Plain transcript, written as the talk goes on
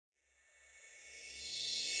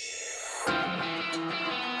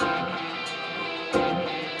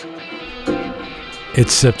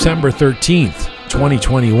It's September 13th,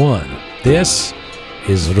 2021. This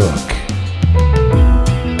is Rook.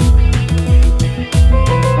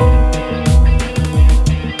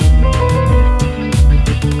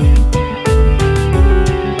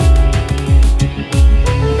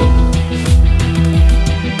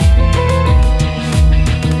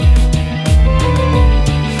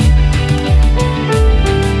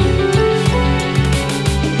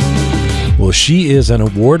 She is an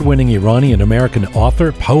award-winning Iranian-American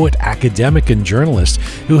author, poet, academic, and journalist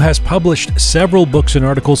who has published several books and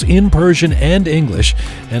articles in Persian and English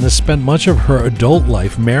and has spent much of her adult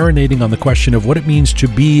life marinating on the question of what it means to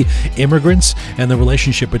be immigrants and the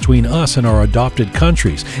relationship between us and our adopted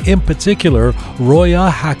countries. In particular,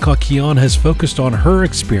 Roya Hakakian has focused on her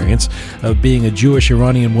experience of being a Jewish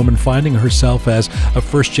Iranian woman finding herself as a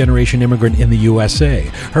first-generation immigrant in the USA.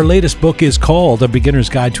 Her latest book is called A Beginner's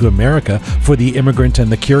Guide to America for the Immigrant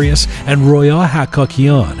and the Curious, and Roya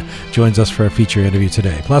Hakakian joins us for a feature interview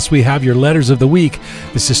today. Plus, we have your letters of the week.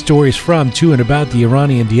 This is stories from, to, and about the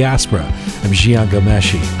Iranian diaspora. I'm Jian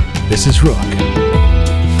Ghomeshi. This is Rook.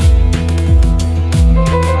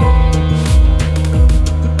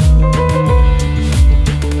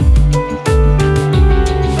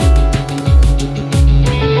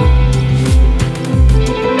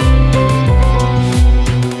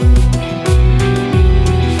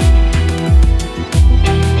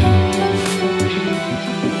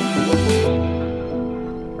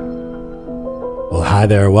 Hi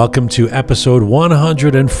there, welcome to episode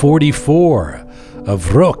 144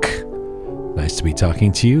 of Rook. Nice to be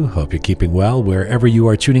talking to you. Hope you're keeping well wherever you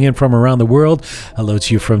are tuning in from around the world. Hello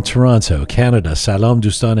to you from Toronto, Canada. Salam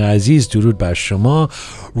Dustan Aziz, Durud Bar Shoma.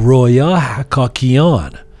 Roya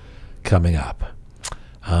Hakakian coming up.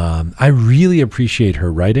 I really appreciate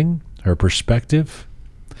her writing, her perspective,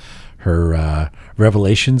 her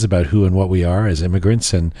revelations about who and what we are as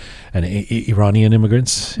immigrants and Iranian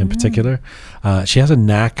immigrants in particular. She has a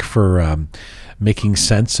knack for making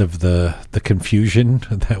sense of the confusion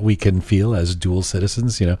that we can feel as dual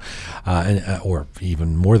citizens, or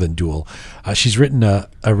even more than dual. She's written a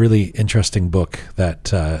really interesting book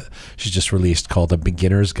that she's just released called A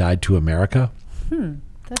Beginner's Guide to America.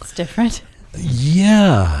 That's different.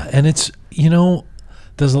 Yeah, and it's,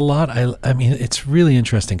 there's a lot. I mean, it's really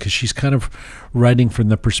interesting because she's kind of writing from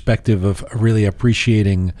the perspective of really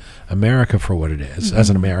appreciating America for what it is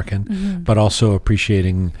as an American, but also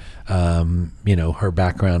appreciating, her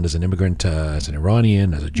background as an immigrant, as an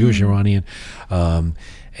Iranian, as a Jewish Iranian. And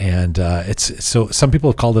it's so some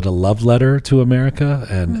people have called it a love letter to America,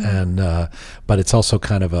 but it's also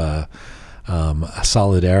kind of a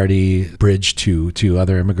solidarity bridge to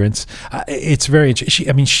other immigrants. It's very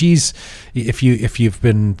interesting. She's if you've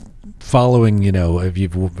been following, if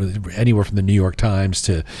you've anywhere from the New York Times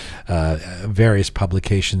to various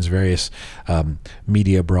publications, various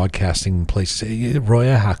media broadcasting places,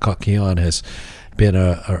 Roya Hakakian has been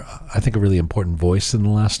I think a really important voice in the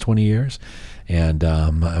last 20 years. And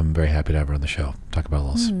I'm very happy to have her on the show. Talk about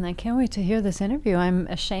all this. I can't wait to hear this interview. I'm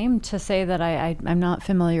ashamed to say that I'm not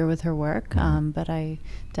familiar with her work, but I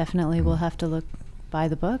definitely will have to look by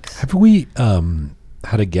the books. Have we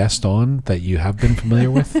had a guest on that you have been familiar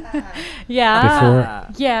with? Yeah. Before?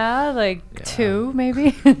 Yeah, two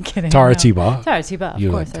maybe. I'm kidding. Tara Tiba. Tara Tiba,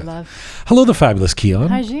 of course, I love. Hello, the fabulous Kian.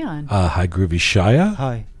 Hi, Jian. Hi, Groovy Shaya.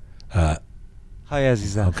 Hi. Hi,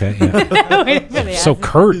 Azizan. Okay, yeah. Wait a minute, so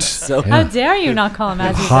Kurt. How dare you not call him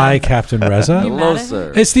Azizan? Hi, Captain Reza. Hello,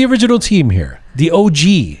 sir. It's the original team here. The OG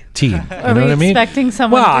team. Are we expecting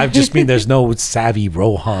someone? Well, I just mean there's no savvy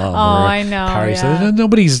Roham. I know. Paris. Yeah.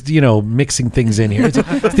 Nobody's, mixing things in here.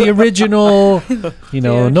 It's the original,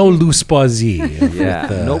 no loose buzzy.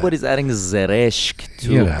 Yeah. Nobody's adding zereshk to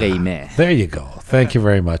Qeimeh. There you go. Thank you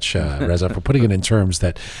very much, Reza, for putting it in terms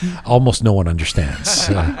that almost no one understands.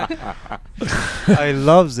 I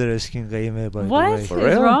love Zereshkin Qeimeh, by what the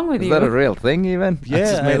way. is wrong with you? Is that a real thing even?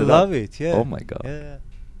 Yeah, I love it. Yeah. Oh my God. Yeah.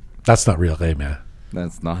 That's not real Qeimeh.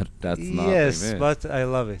 That's not. Yes, Qeimeh. but I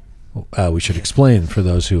love it. We should explain for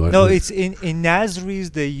those who No, it's in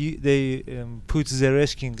Nazris they put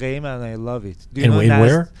Zereshkin Qeimeh, and I love it. Do you know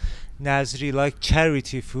where? Nazri, like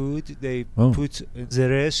charity food, they put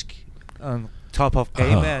Zereshk on top of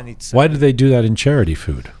Qeimeh, and it's. Why do they do that in charity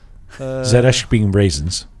food? Zereshk being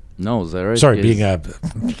raisins. No, Zereshk. Sorry, being a.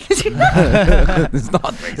 It's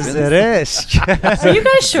not raisins. Zereshk. Are you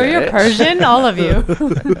guys sure you're Persian? All of you.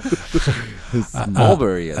 It's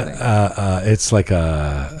mulberry, I think. It's like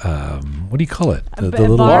a what do you call it? The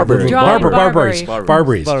little Barberry. Barberries.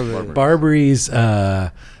 Barberry. Barberries.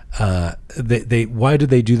 They why do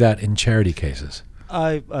they do that in charity cases?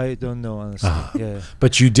 I don't know honestly. Yeah.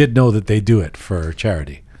 But you did know that they do it for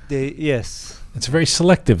charity. Yes. It's very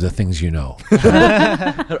selective, the things you know.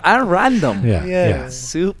 And random. Yeah.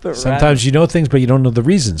 Super Sometimes you know things, but you don't know the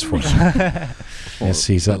reasons for them. Yes,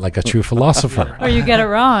 he's like a true philosopher. Or you get it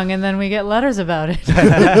wrong, and then we get letters about it.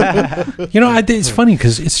 It's funny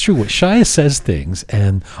because it's true. Shia says things,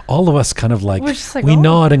 and all of us kind of like, We're just like, we oh.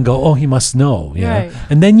 nod and go, "Oh, he must know." You know? Right.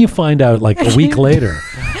 And then you find out like a week later,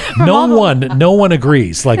 no one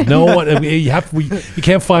agrees. Like no one, you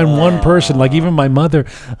can't find one person. Like even my mother,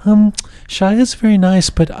 Shia's very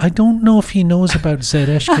nice, but I don't know if he knows about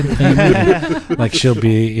Zereshkin. Like she'll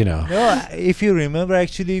be, No, if you remember,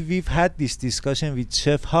 actually, we've had this discussion with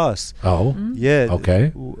Chef Haas. Oh, yeah.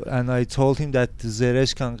 Okay. And I told him that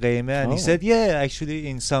Zereshkan qeime, and he said, yeah, actually,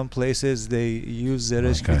 in some places they use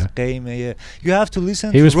Zereshkan qeime. Yeah, you have to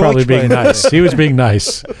listen. He was to probably Roch, being nice. He was being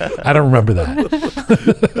nice. I don't remember that.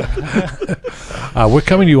 We're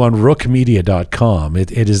coming to you on rookmedia.com.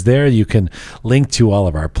 It is there. You can link to all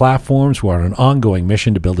of our platforms. We're on an ongoing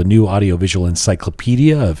mission to build a new audiovisual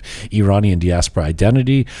encyclopedia of Iranian diaspora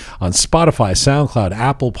identity on Spotify, SoundCloud,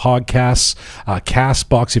 Apple Podcasts,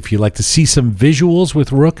 CastBox. If you'd like to see some visuals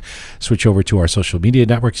with Rook, switch over to our social media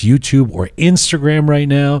networks, YouTube or Instagram right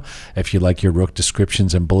now. If you like your Rook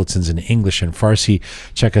descriptions and bulletins in English and Farsi,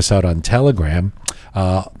 check us out on Telegram.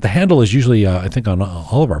 The handle is usually, I think, on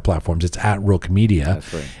all of our platforms. It's at Rook Media.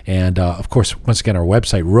 That's right. And, of course, once again, our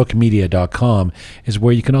website, rookmedia.com, is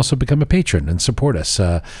where you can also become a patron and support us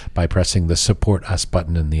by pressing the Support Us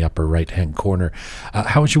button in the upper right-hand corner.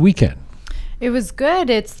 How was your weekend? It was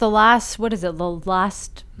good. It's the last,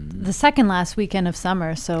 the second last weekend of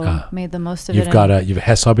summer, so made the most of it. You've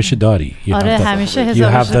Hesab Shadari.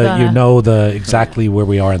 You know exactly where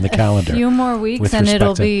we are in the calendar. A few more weeks and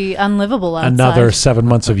it'll be unlivable outside. Another 7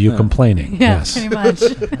 months of you complaining. Yeah, yes. pretty much.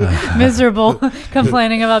 Miserable,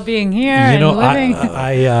 complaining about being here and living.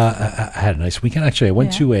 I had a nice weekend. Actually, I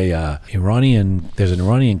went to there's an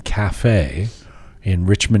Iranian cafe in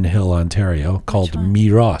Richmond Hill, Ontario called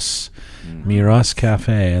Miras. Miras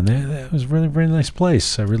Cafe, and it was a really, very nice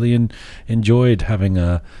place. I really enjoyed having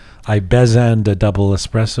I bezaned a double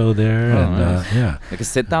espresso there, nice. Yeah, like a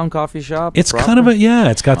sit-down coffee shop. It's kind of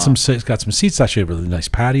it's got some seats. Actually, a really nice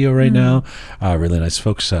patio right now. Really nice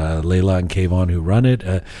folks, Layla and Kayvon, who run it.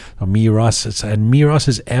 Miras, and Miras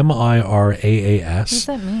is Miraas. What does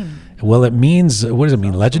that mean? Well, it means, what does it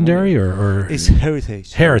mean? Legendary or it's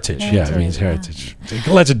heritage. Heritage, yeah, it means heritage.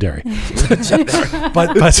 Legendary.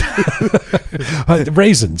 but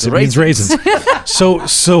raisins. It means raisins.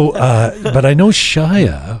 But I know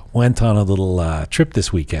Shia went on a little trip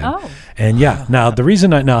this weekend. Oh. And now the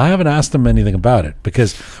reason I haven't asked him anything about it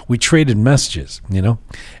because we traded messages,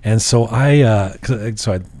 and so I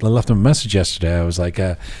left him a message yesterday. I was like,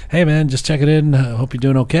 "Hey man, just checking in. Hope you're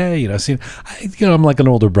doing okay." I'm like an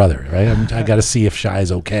older brother, right? I got to see if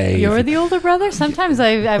Shia's okay. You're the older brother. Sometimes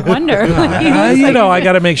I wonder. I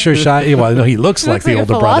got to make sure Shia. Well, no, he looks like the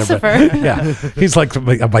older brother. But, yeah, he's like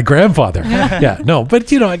my grandfather. Yeah, no,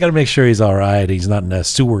 but I got to make sure he's all right. He's not in a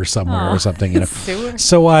sewer somewhere or something. Sewer.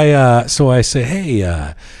 So I say, hey,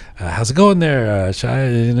 how's it going there,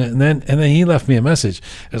 Shia? And then he left me a message.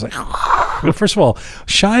 I was like, well, first of all,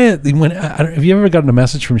 Shia. Have you ever gotten a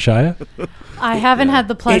message from Shia? I haven't had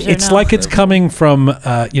the pleasure. It's like it's coming from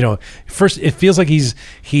First, it feels like he's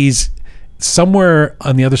somewhere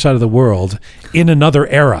on the other side of the world in another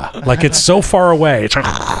era. Like it's so far away. It's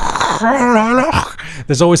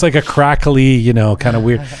there's always like a crackly, kind of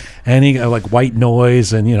weird, and he like white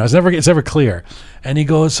noise, and it's never clear. And he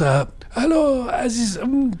goes, "Hello, Aziz.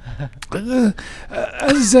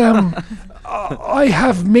 I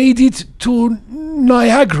have made it to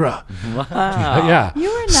Niagara." Wow. Yeah.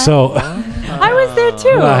 You were so. I was there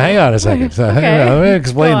too. Well, hang on a second. So, let me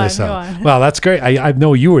explain this. Well, that's great. I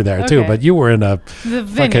know you were there too, but you were in the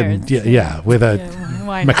vineyard. With a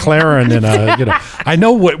McLaren and I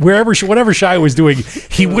know whatever Shia was doing,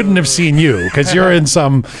 he wouldn't have seen you because you're in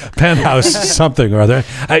some penthouse something or other.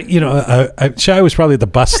 Shia was probably at the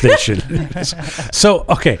bus station.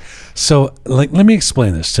 So let me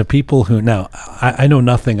explain this to people who now I know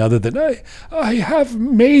nothing other than I have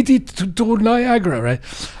made it to Niagara, right?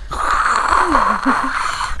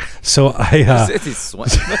 So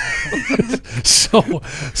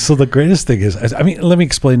so the greatest thing is, let me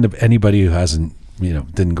explain to anybody who hasn't,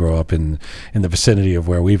 didn't grow up in the vicinity of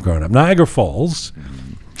where we've grown up. Niagara Falls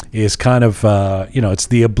is kind of, it's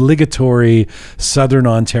the obligatory Southern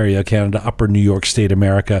Ontario, Canada, Upper New York State,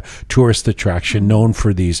 America tourist attraction known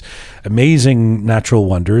for these amazing natural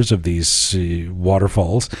wonders of these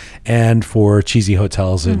waterfalls and for cheesy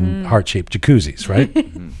hotels and heart-shaped jacuzzis, right?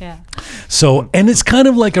 Yeah. So, and it's kind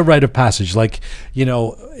of like a rite of passage, like,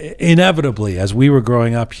 inevitably, as we were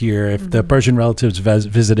growing up here, if the Persian relatives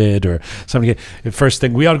visited or something, the first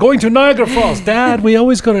thing, we are going to Niagara Falls, Dad, we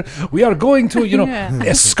are going to,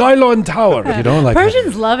 a Skyline Tower, like.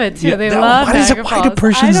 Persians love it too. Yeah, they love Niagara Falls. Why do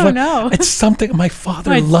Persians I don't know. It's something, my father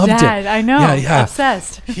My loved dad, it. I know. Yeah.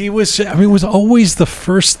 Obsessed. He was, it was always the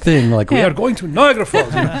first thing, like, we are going to Niagara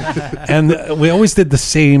Falls. And we always did the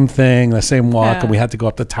same thing, the same walk, and we had to go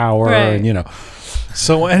up the tower, and,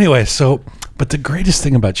 So anyway, but the greatest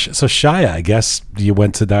thing about Shia, I guess you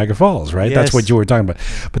went to Niagara Falls, right? Yes. That's what you were talking about.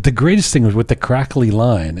 But the greatest thing was with the crackly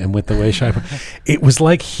line and with the way Shia, it was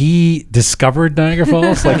like he discovered Niagara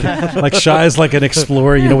Falls, like Shia's like an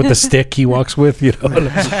explorer, with the stick he walks with,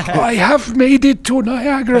 I have made it to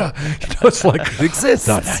Niagara. It's like It exists.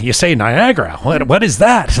 no, you say Niagara. What is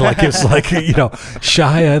that? Like it's like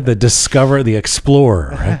Shia, the discoverer, the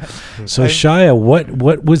explorer. Right? So Shia,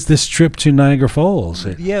 what was this trip to Niagara Falls?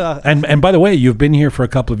 Yeah. And by the way, you've been here for a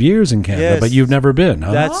couple of years in Canada, Yes. but you've never been,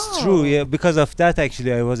 huh? That's true. Yeah, because of that,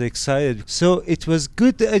 actually, I was excited. So it was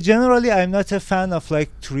good. Generally, I'm not a fan of like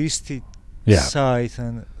touristy sites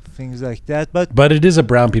and things like that. But it is a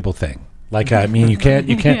brown people thing. Like, I mean, you can't.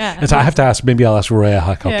 Yeah. And so I have to ask. Maybe I'll ask Roya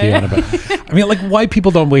Hakokian about. I mean, like, white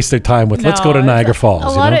people don't waste their time with. Let's go to Niagara Falls. A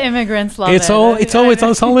lot of immigrants love It's it.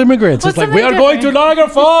 all immigrants. What's It's like we are something going to Niagara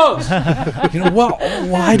Falls. Well,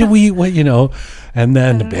 why do we? And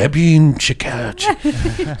then ببین چقدر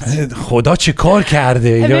خدا چه کار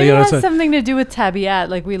کرده. Maybe it has something to do with tabiat.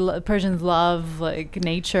 Like Persians love like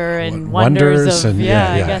nature and wonders of and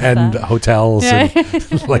I guess and that. hotels and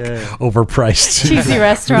like overpriced cheesy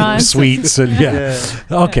restaurants, suites and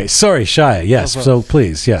Okay, sorry, Shia. Yes, so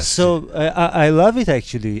please, yes. So I love it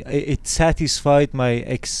actually. It satisfied my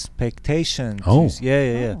expectations. Oh.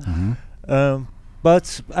 Yeah.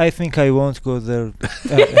 But I think I won't go there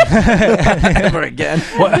Ever again.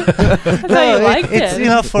 you liked it's it.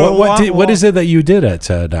 enough for What is it that you did at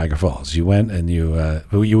Niagara Falls? You went and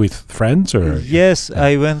were you with friends or? Yes,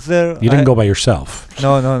 I went there. You didn't go by yourself.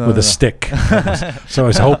 No. With a stick. So I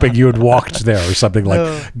was hoping you had walked there or something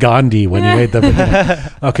like Gandhi when you made the.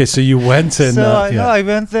 Okay, so you went and. I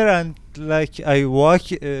went there and like I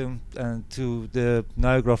walk and to the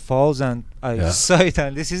Niagara Falls and I saw it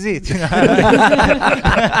and this is it.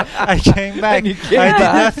 I came back. I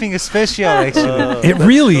did nothing special actually. It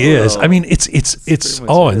really is. I mean, it's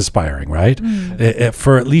awe-inspiring, right?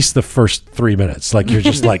 For at least the first 3 minutes, like you're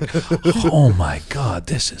just like, oh my God,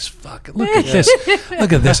 this is fucking. Look at this.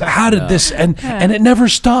 Look at this. How did this? And it never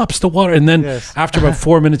stops. The water. And then after about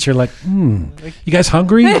 4 minutes, you're like, you guys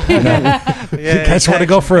hungry? You guys want to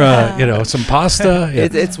go for some pasta? Yeah.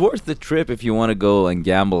 It's worth the trip if you want to go and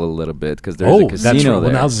gamble a little bit because there's a casino that's right. there.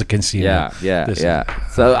 Well, now there's a casino. Yeah.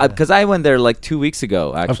 So because I went there like 2 weeks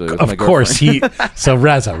ago, actually. Of course, so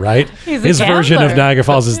Reza, right? His version of Niagara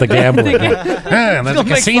Falls is the gambling. There's a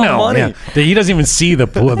casino. Yeah. He doesn't even see the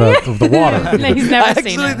water. No, he's never I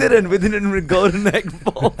seen actually it. didn't. We didn't go to Niagara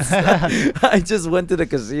Falls. I just went to the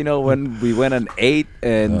casino when we went and ate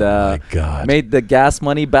and made the gas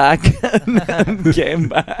money back and came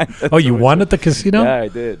back. You won at the casino? Yeah, I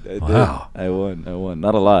did. Wow. I won.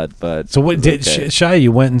 Not a lot, but so what did Shia?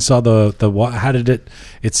 You went and saw the how did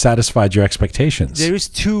it satisfied your expectations? There is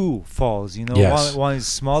two falls, Yes. one is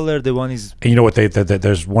smaller, the one is And you know what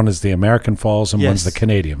there's one is the American Falls and one's the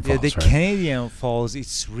Canadian Falls. the right? Canadian Falls,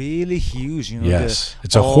 it's really huge, Yes,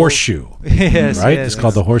 it's a horseshoe. Yes, right. yes, It's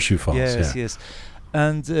called the Horseshoe Falls. Yes.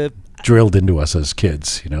 And drilled into us as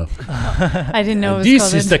kids, I didn't know it was This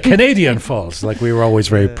called is the Canadian Falls. Like we were always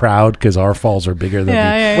very proud because our falls are bigger than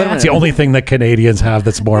It's the only thing that Canadians have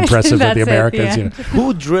that's more impressive than the Americans.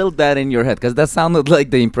 Who drilled that in your head? Because that sounded like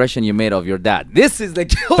the impression you made of your dad. This is the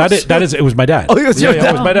That is. It was my dad. Oh, it was your dad.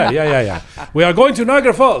 It was my dad. Yeah. We are going to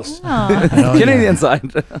Niagara Falls. Canadian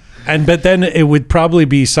side. But then it would probably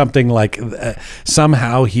be something like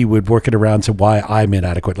somehow he would work it around to why I'm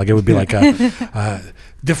inadequate. Like it would be like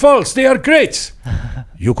the falls, they are great.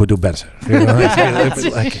 You could do better.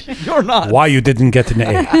 You're not. Why you didn't get an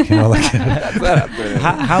A?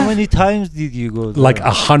 how many times did you go there? Like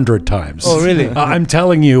 100 times. Oh, really? I'm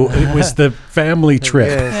telling you, it was the family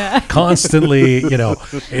trip. Constantly,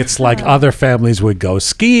 it's like other families would go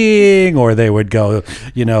skiing or they would go,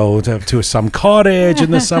 to some cottage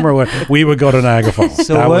in the summer. Where we would go to Niagara Falls.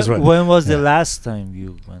 So when was the last time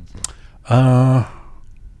you went there?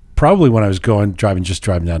 probably when I was driving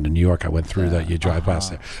down to New York, I went through that. You drive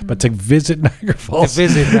past there, but to visit Niagara Falls,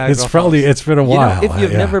 it's been a while. If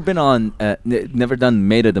you've never been on, never done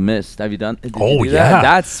Maid of the Mist, have you done?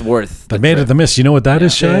 That's worth the Maid of the Mist. You know what that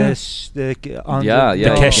is, Shay? The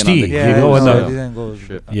Keshti.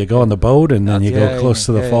 You go on the boat and then you go close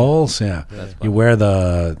to the falls. Yeah, you wear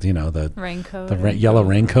the raincoat, the yellow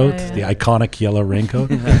raincoat, the iconic yellow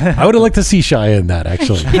raincoat. I would have liked to see Shia in that,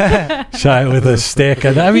 actually. Shia with a stick.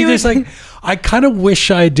 And I mean, there's like, I kind of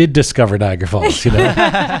wish I did discover Niagara Falls, you know.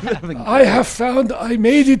 I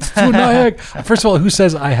made it to Niagara. First of all, who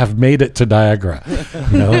says I have made it to Niagara?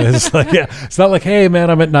 You know, it's like, it's not like, hey man,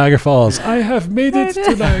 I'm at Niagara Falls. I have made it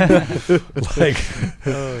to Niagara.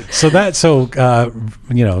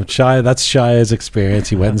 Shia, that's Shia's experience.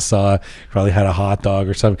 He went and saw, probably had a hot dog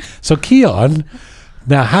or something. So Keon,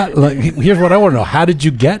 now, here's what I want to know. How did you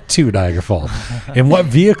get to Niagara Falls? In what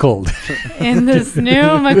vehicle? In this new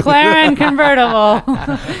McLaren convertible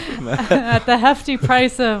at the hefty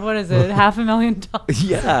price of, what is it, $500,000?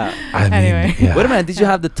 Yeah. Anyway. Wait a minute. Did you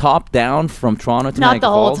have the top down from Toronto to Not Niagara the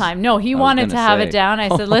whole Falls? time. No, he wanted to have it down. I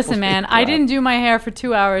said, listen, man, I didn't do my hair for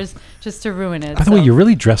 2 hours just to ruin it. By the way, you're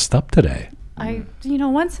really dressed up today.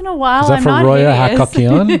 Once in a while, is that I'm for not Roya hideous.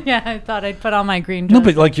 Hakokian? Yeah, I thought I'd put on my green dress. No,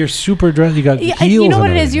 but like you're super dressed. You got heels. You know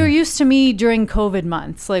what and it is? You're everything. used to me during COVID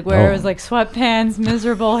months, like where it was like sweatpants,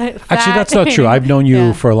 miserable. Actually, that's not true. I've known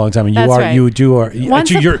you for a long time, and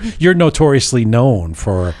you're notoriously known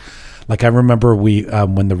for. Like I remember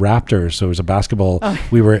when the Raptors, so it was a basketball.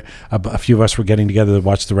 We were a few of us were getting together to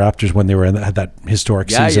watch the Raptors when they had that historic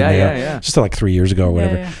season. Just like 3 years ago or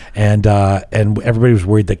whatever. And everybody was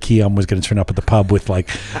worried that Keon was going to turn up at the pub with like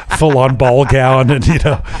full on ball gown and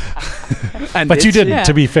but you didn't.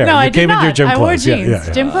 To be fair, no, you came in your gym clothes. I wore jeans,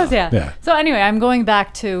 gym clothes. Yeah. So anyway, I'm going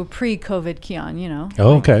back to pre-COVID Keon.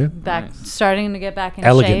 Oh, okay. Starting to get back in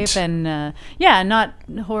shape and not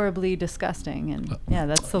horribly disgusting and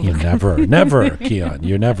that's the look. Never, Keon.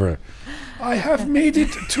 You're never. I have made it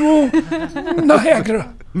to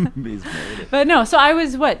Niagara. But no, so I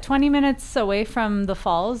was 20 minutes away from the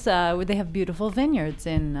falls. Where they have beautiful vineyards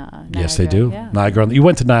in Niagara. Yes, they do. Yeah. Niagara. You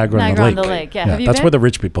went to Niagara on the Lake. On the Lake. Yeah. Have you that's been? where the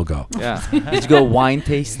rich people go. Yeah. Did you go wine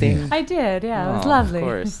tasting? I did. Yeah, it was lovely. Of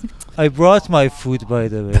course. I brought my food, by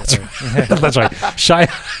the way. That's right. That's right.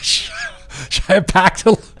 Shia packed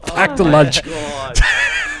a lunch.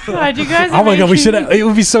 God, you guys oh my God, we should. It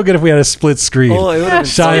would be so good if we had a split screen. Oh, it would have been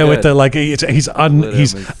Shia so with the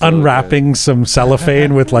he's unwrapping some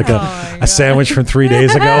cellophane with like a sandwich from 3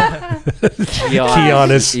 days ago. Keon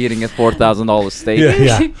is eating a $4,000 steak.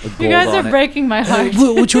 Yeah. You guys are breaking my heart.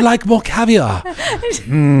 Would you like more caviar?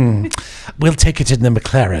 We'll take it in the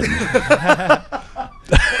McLaren.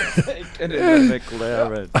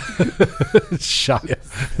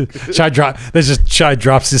 Shia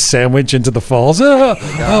drops his sandwich into the falls.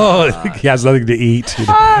 He has nothing to eat. The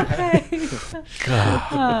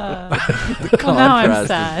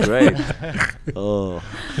contrast is great.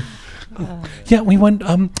 Yeah, we went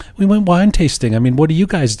wine tasting. I mean, what do you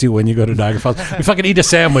guys do when you go to Niagara Falls? We fucking eat a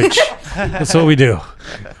sandwich. That's what we do.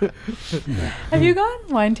 Have you gone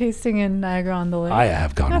wine tasting in Niagara on the Lake? I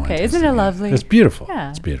have gone wine tasting. Okay, isn't it lovely? It's beautiful. Yeah.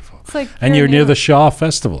 It's beautiful. It's like and you're near the Shaw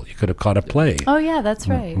Festival. You could have caught a play. Oh, yeah, that's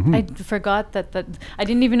right. Mm-hmm. I forgot that I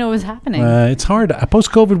didn't even know it was happening. It's hard.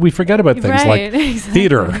 Post-COVID, we forget about things like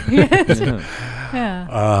theater.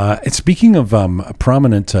 Yeah. And speaking of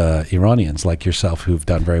prominent Iranians like yourself who've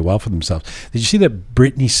done very well for themselves, did you see that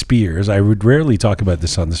Britney Spears, I would rarely talk about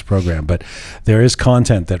this on this program, but there is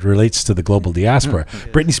content that relates to the global diaspora.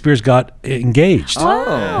 Britney Spears got engaged.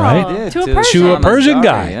 Right? To a Persian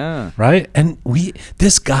guy. Right? And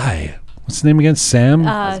this guy, what's his name again? Sam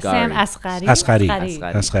Asghari.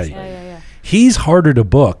 Asghari. Yeah. He's harder to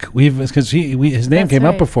book. Because his name came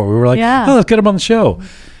up before. We were like, let's get him on the show.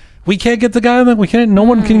 We can't get the guy. No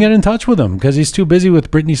one can get in touch with him because he's too busy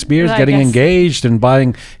with Britney Spears getting engaged and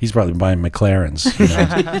buying. He's probably buying McLarens.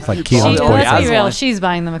 It's like Keon's boyfriend. Let's be real. She's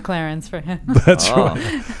buying the McLarens for him. That's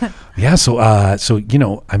right. Yeah. So I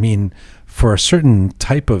mean, for a certain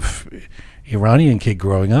type of Iranian kid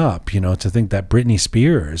growing up, to think that Britney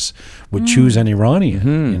Spears would choose an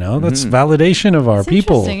Iranian, that's validation of our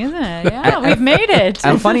people. Interesting, isn't it? Yeah, we've made it.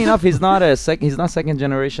 And funny enough, he's not second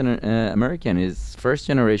generation American. He's first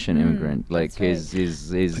generation immigrant. Like he's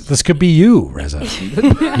this could be you, Reza.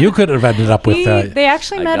 You could have ended up with. They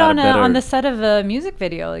actually met on the set of a music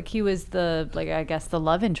video. Like he was the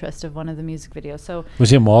love interest of one of the music videos. So was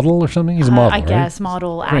he a model or something? He's a model, I right? guess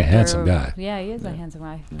model, actor. Very handsome guy. Yeah, he is a handsome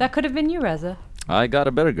guy. That could have been you, Reza. I got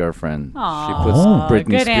a better girlfriend. Aww. She puts Britney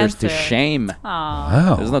Good Spears answer. to shame. Aww.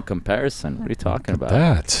 Wow. There's no comparison. What are you talking about?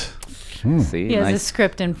 That. See, he has a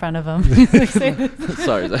script in front of him.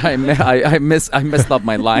 Sorry, I messed up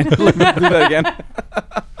my line. Let me do that again.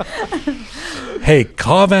 Hey,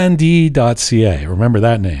 cavandi.ca. Remember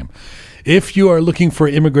that name. If you are looking for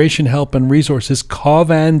immigration help and resources,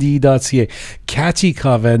 cavandi.ca. Kati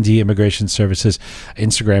Cavandi Immigration Services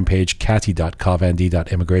Instagram page,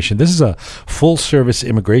 kati.cavandi.immigration. This is a full-service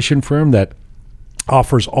immigration firm that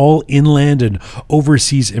offers all inland and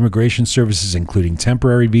overseas immigration services, including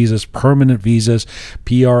temporary visas, permanent visas,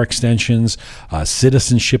 PR extensions,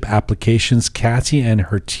 citizenship applications. Kati and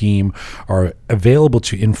her team are available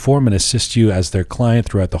to inform and assist you as their client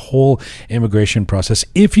throughout the whole immigration process.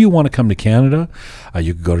 If you want to come to Canada,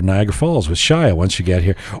 you can go to Niagara Falls with Shia once you get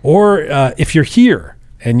here. Or if you're here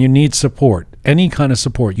and you need support, any kind of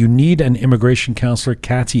support, you need an immigration counselor,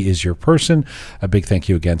 Kati is your person. A big thank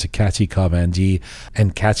you again to Kati Cavandi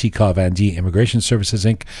and Kati Cavandi Immigration Services,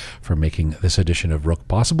 Inc. for making this edition of Rook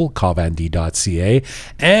possible, cavandi.ca.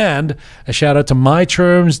 And a shout out to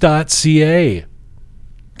myterms.ca.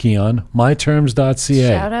 Keon, myterms.ca.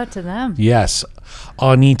 Shout out to them. Yes.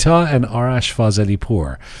 Anita and Arash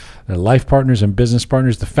Fazelipour. They're life partners and business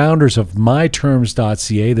partners, the founders of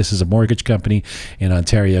myterms.ca. This is a mortgage company in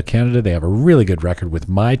Ontario, Canada. They have a really good record with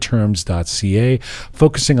myterms.ca,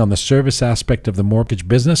 focusing on the service aspect of the mortgage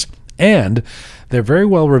business. And they're very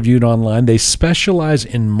well reviewed online. They specialize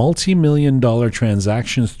in multi-million-dollar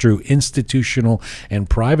transactions through institutional and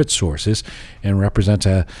private sources and represent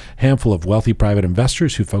a handful of wealthy private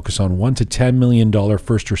investors who focus on $1 to $10 million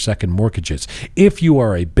first or second mortgages. If you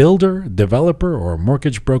are a builder, developer, or a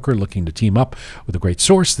mortgage broker looking to team up with a great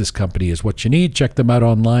source, this company is what you need. Check them out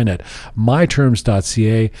online at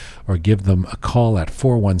myterms.ca or give them a call at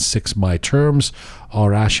 416-MY-TERMS.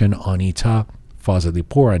 Arash and Anita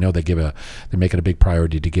Fazelipour, I know they make it a big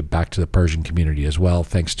priority to give back to the Persian community as well,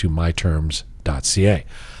 thanks to myterms.ca.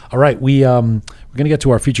 All right, we're going to get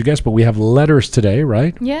to our featured guest, but we have letters today,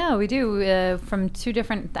 right? Yeah, we do, from few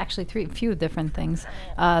different things.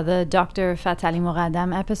 The Dr. Fatali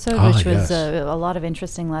Moradam episode, which was a lot of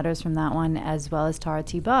interesting letters from that one, as well as Tara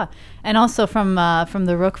Tiba. And also from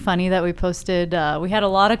the Rook Funny that we posted, we had a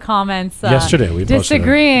lot of comments yesterday. We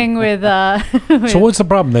disagreeing with. So what's the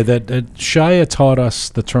problem? That Shia taught us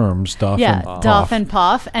the terms doff and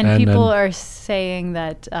poff, and people are saying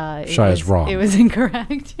that Shia's wrong. It was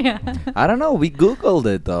incorrect. Yeah. I don't know. We Googled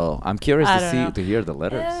it though. I'm curious to hear the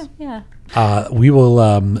letters. We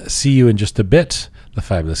will see you in just a bit. The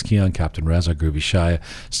fabulous Keon, Captain Reza, Groovy Shia.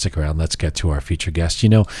 Stick around. Let's get to our feature guest. You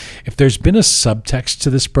know, if there's been a subtext to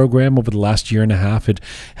this program over the last year and a half, it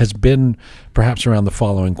has been perhaps around the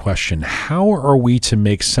following question. How are we to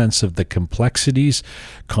make sense of the complexities,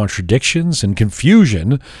 contradictions, and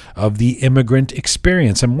confusion of the immigrant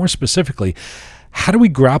experience? And more specifically, how do we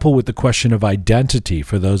grapple with the question of identity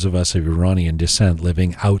for those of us of Iranian descent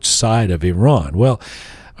living outside of Iran? Well,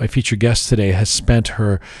 my featured guest today has spent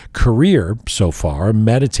her career so far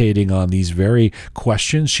meditating on these very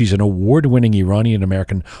questions. She's an award-winning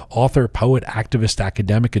Iranian-American author, poet, activist,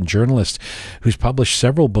 academic, and journalist who's published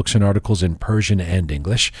several books and articles in Persian and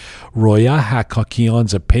English. Roya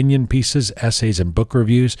Hakakian's opinion pieces, essays, and book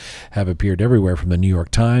reviews have appeared everywhere from the New York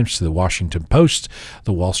Times to the Washington Post,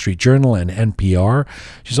 the Wall Street Journal, and NPR.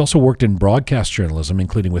 She's also worked in broadcast journalism,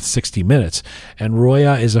 including with 60 Minutes, and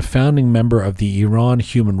Roya is a founding member of the Iran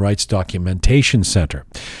Human Rights Documentation Center.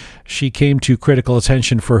 She came to critical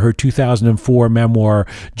attention for her 2004 memoir,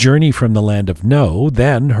 Journey from the Land of No.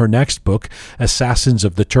 Then her next book, Assassins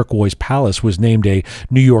of the Turquoise Palace, was named a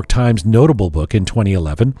New York Times notable book in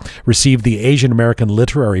 2011, received the Asian American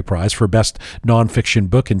Literary Prize for Best Nonfiction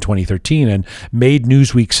Book in 2013, and made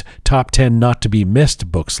Newsweek's Top 10 Not to Be Missed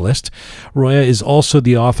books list. Roya is also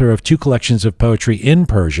the author of 2 collections of poetry in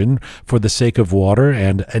Persian, For the Sake of Water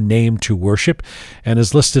and A Name to Worship, and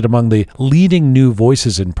is listed among the leading new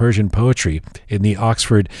voices in Persian poetry in the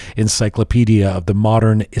Oxford Encyclopedia of the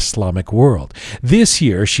Modern Islamic World. This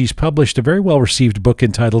year, she's published a very well-received book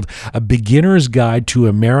entitled A Beginner's Guide to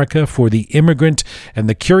America for the Immigrant and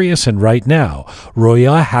the Curious. And right now,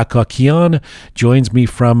 Roya Hakakian joins me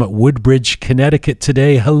from Woodbridge, Connecticut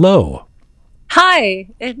today. Hello. Hi,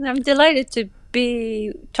 and I'm delighted to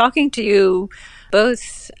be talking to you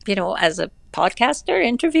both, as a podcaster,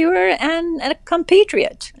 interviewer, and a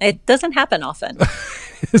compatriot. It doesn't happen often.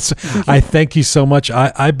 I thank you so much.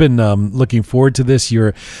 I've been looking forward to this.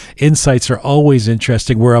 Your insights are always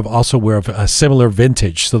interesting. We're of a similar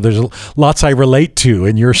vintage, so there's lots I relate to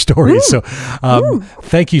in your story. So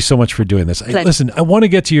thank you so much for doing this. Listen, I want to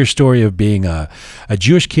get to your story of being a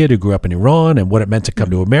Jewish kid who grew up in Iran and what it meant to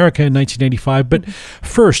come to America in 1985. But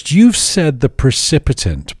first, you've said the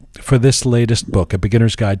precipitant for this latest book, A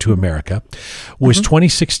Beginner's Guide to America, was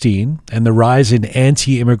 2016 and the rise in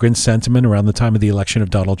anti-immigrant sentiment around the time of the election of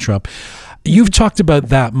Donald Trump. You've talked about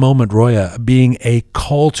that moment, Roya, being a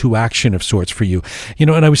call to action of sorts for you. And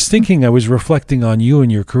I was reflecting on you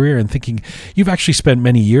and your career and thinking you've actually spent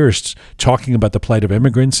many years talking about the plight of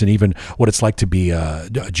immigrants and even what it's like to be a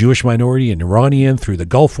Jewish minority, an Iranian, through the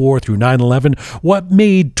Gulf War, through 9/11. What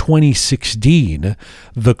made 2016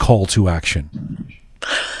 the call to action?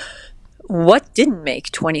 What didn't make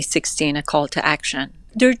 2016 a call to action?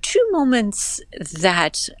 There are two moments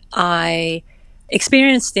that I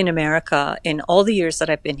experienced in America in all the years that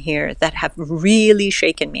I've been here that have really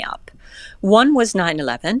shaken me up. One was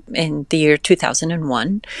 9/11 in the year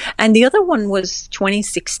 2001, and the other one was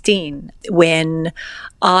 2016 when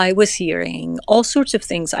I was hearing all sorts of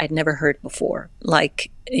things I'd never heard before,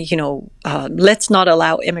 like, let's not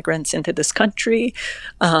allow immigrants into this country.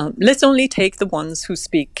 Let's only take the ones who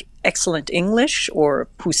speak excellent English or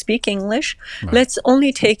who speak English. Right. Let's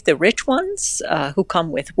only take the rich ones who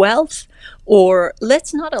come with wealth, or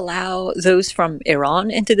let's not allow those from Iran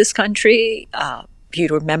into this country. You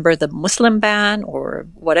remember the Muslim ban or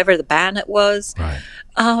whatever the ban it was. Right.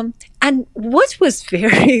 And what was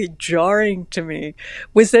very jarring to me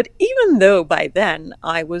was that even though by then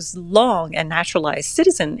I was long a naturalized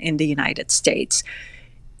citizen in the United States,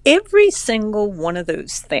 every single one of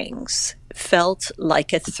those things felt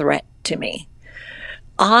like a threat to me.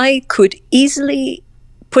 I could easily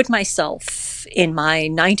put myself in my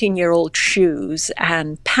 19-year-old shoes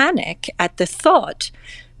and panic at the thought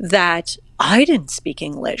that I didn't speak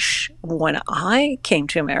English when I came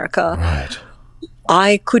to America. Right.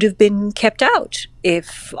 I could have been kept out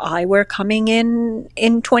if I were coming in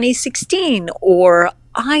 2016, or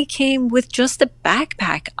I came with just a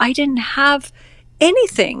backpack. I didn't have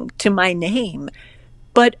anything to my name,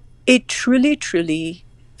 but it truly, truly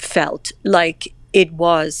felt like it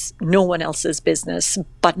was no one else's business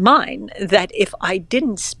but mine, that if I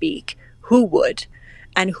didn't speak, who would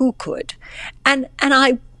and who could? And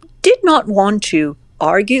I did not want to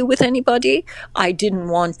argue with anybody. I didn't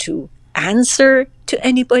want to answer to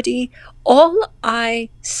anybody. All I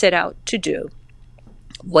set out to do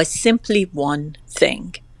was simply one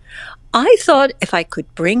thing. I thought if I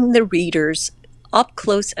could bring the readers up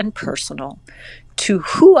close and personal to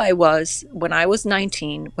who I was when I was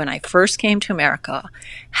 19, when I first came to America,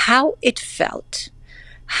 how it felt,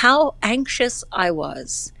 how anxious I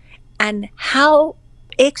was, and how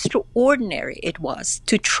extraordinary it was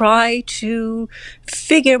to try to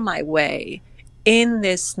figure my way in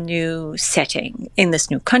this new setting, in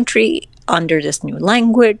this new country, under this new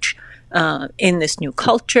language, in this new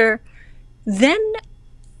culture, then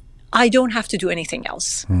I don't have to do anything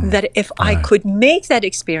else. That if I could make that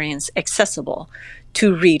experience accessible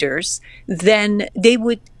to readers, then they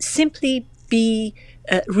would simply be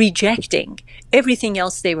rejecting everything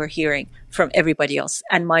else they were hearing from everybody else,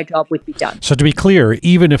 and my job would be done. So to be clear,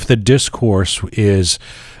 even if the discourse is,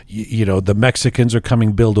 the Mexicans are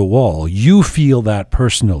coming, build a wall, you feel that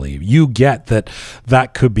personally. You get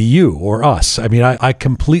that could be you or us. I mean, I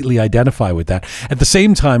completely identify with that. At the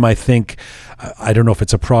same time, I think, I don't know if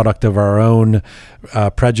it's a product of our own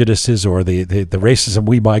prejudices or the racism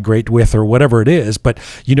we migrate with or whatever it is, but,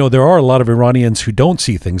 there are a lot of Iranians who don't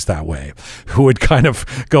see things that way, who would kind of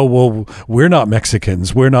go, well, we're not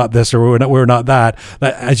Mexicans, we're not this, or we're not that.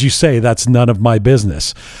 As you say, that's none of my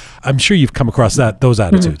business. I'm sure you've come across those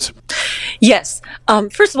attitudes. Yes.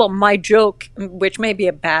 First of all, my joke, which may be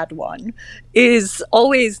a bad one, is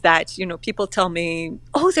always that, people tell me,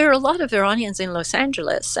 oh, there are a lot of Iranians in Los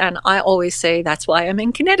Angeles. And I always say, that's why I'm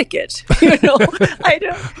in Connecticut. I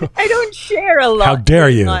don't share a lot. How dare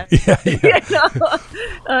you? I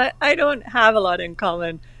don't have a lot in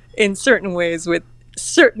common in certain ways with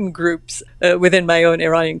certain groups within my own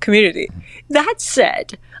Iranian community. That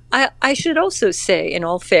said, I should also say, in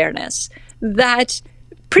all fairness, that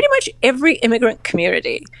pretty much every immigrant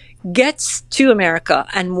community gets to America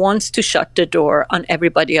and wants to shut the door on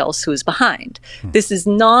everybody else who's behind. This is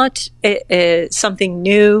not something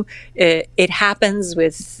new. It happens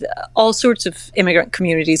with all sorts of immigrant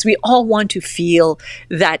communities. We all want to feel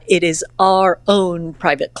that it is our own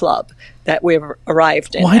private club that we've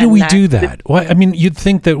arrived in. Why do we do that? Why? I mean, you'd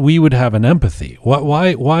think that we would have an empathy.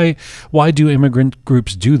 Why do immigrant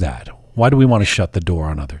groups do that? Why do we want to shut the door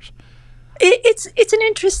on others? It's an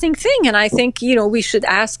interesting thing, and I think we should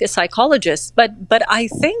ask a psychologist. But I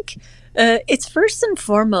think it's first and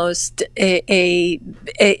foremost a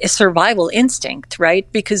survival instinct,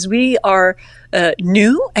 right? Because we are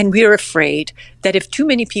new and we are afraid that if too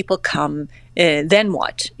many people come then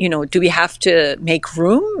what? Do we have to make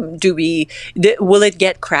room? Will it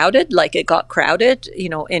get crowded like it got crowded,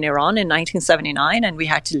 in Iran in 1979 and we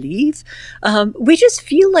had to leave? We just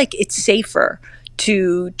feel like it's safer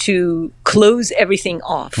to close everything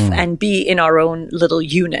off and be in our own little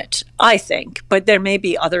unit, I think. But there may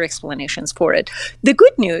be other explanations for it. The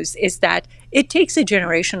good news is that it takes a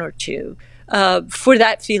generation or two for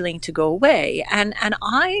that feeling to go away. And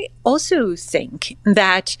I also think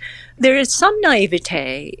that there is some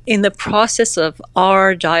naivete in the process of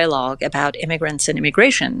our dialogue about immigrants and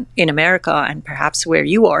immigration in America, and perhaps where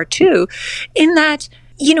you are too, in that,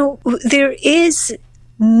 there is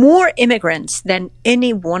more immigrants than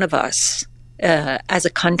any one of us as a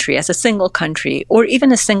country, as a single country, or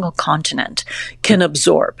even a single continent can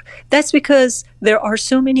absorb. That's because there are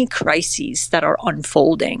so many crises that are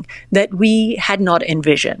unfolding that we had not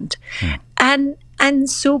envisioned. And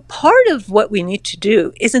so part of what we need to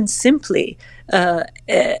do isn't simply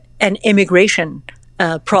an immigration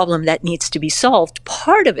problem that needs to be solved.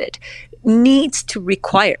 Part of it needs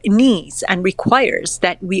and requires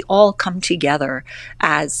that we all come together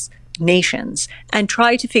as nations and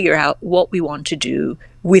try to figure out what we want to do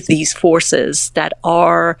with these forces that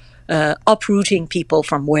are uprooting people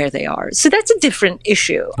from where they are. So that's a different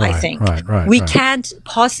issue, I think. We can't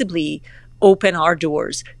possibly open our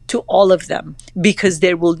doors to all of them because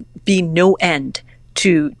there will be no end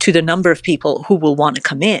to the number of people who will want to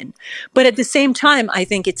come in. But at the same time, I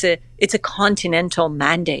think it's a continental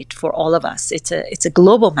mandate for all of us. It's a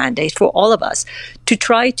global mandate for all of us to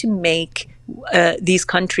try to make these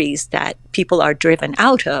countries that people are driven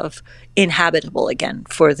out of inhabitable again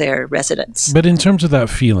for their residents. But in terms of that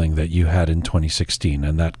feeling that you had in 2016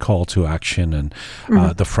 and that call to action and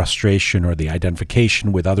the frustration or the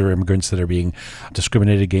identification with other immigrants that are being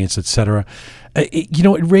discriminated against, etc.,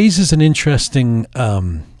 it raises an interesting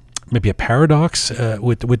maybe a paradox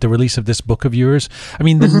with the release of this book of yours. I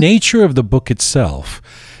mean, the nature of the book itself,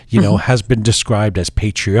 has been described as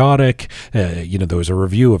patriotic. There was a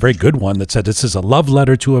review, a very good one, that said this is a love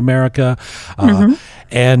letter to America,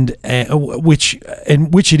 and which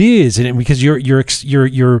it is, and because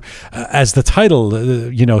you're as the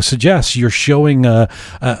title suggests, you're showing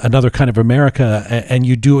another kind of America, and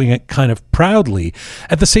you're doing it kind of proudly.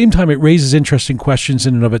 At the same time, it raises interesting questions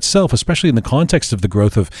in and of itself, especially in the context of the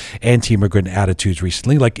growth of anti-immigrant attitudes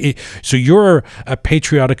recently. So you're a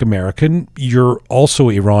patriotic American. You're also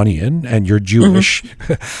Iranian and you're Jewish.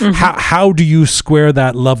 How do you square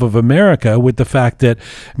that love of America with the fact that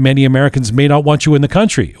many Americans may not want you in the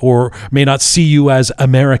country or may not see you as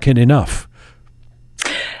American enough?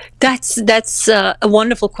 That's a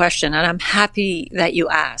wonderful question, and I'm happy that you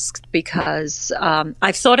asked because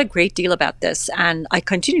I've thought a great deal about this, and I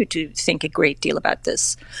continue to think a great deal about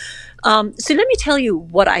this. So let me tell you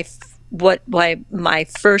what my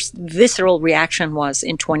first visceral reaction was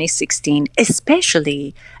in 2016,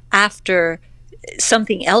 especially after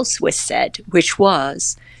something else was said, which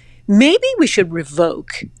was, maybe we should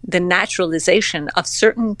revoke the naturalization of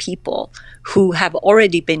certain people who have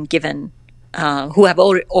already been given,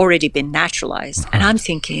 already been naturalized. And I'm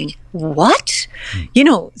thinking, what?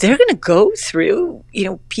 They're going to go through,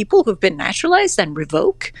 people who've been naturalized and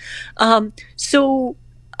revoke.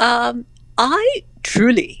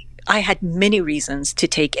 I had many reasons to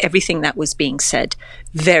take everything that was being said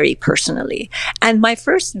very personally. And my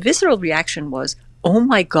first visceral reaction was, oh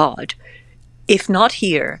my God, if not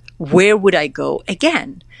here, where would I go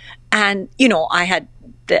again? And,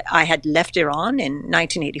 I had left Iran in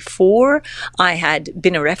 1984. I had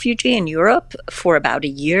been a refugee in Europe for about a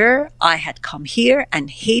year. I had come here and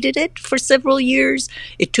hated it for several years.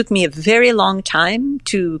 It took me a very long time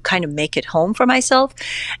to kind of make it home for myself.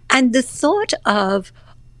 And the thought of,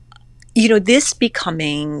 this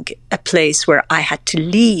becoming a place where I had to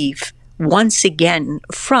leave once again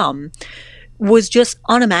from was just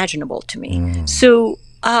unimaginable to me. So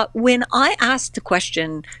when I asked the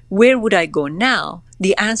question, where would I go now?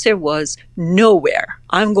 The answer was nowhere.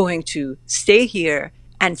 I'm going to stay here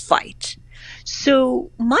and fight.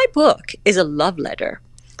 So my book is a love letter,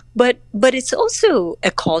 but it's also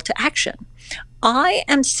a call to action. I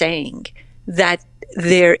am saying that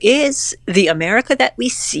there is the America that we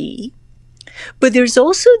see, but there's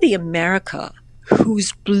also the America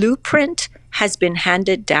whose blueprint has been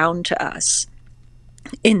handed down to us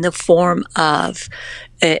in the form of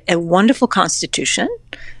a wonderful constitution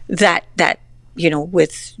that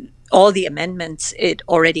with all the amendments it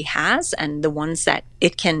already has and the ones that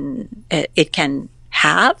it can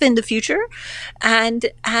have in the future, and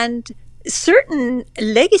certain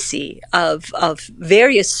legacy of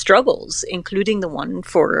various struggles, including the one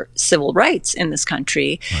for civil rights in this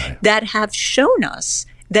country, that have shown us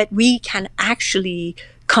that we can actually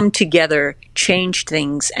come together, change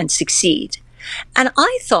things, and succeed. And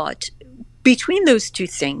I thought, between those two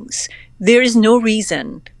things, there is no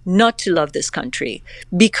reason not to love this country,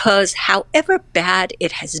 because however bad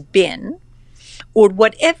it has been, or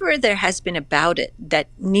whatever there has been about it that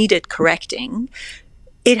needed correcting,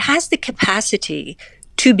 it has the capacity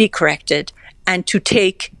to be corrected and to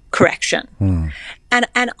take correction.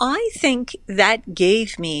 And I think that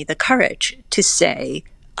gave me the courage to say,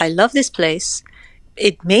 I love this place.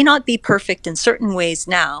 It may not be perfect in certain ways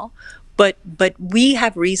now, but we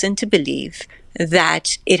have reason to believe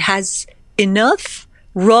that it has enough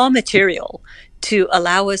raw material to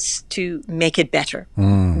allow us to make it better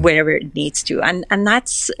wherever it needs to. And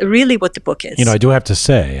that's really what the book is. I do have to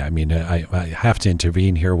say, I mean, I have to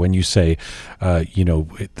intervene here when you say,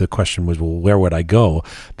 the question was, well, where would I go?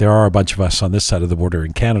 There are a bunch of us on this side of the border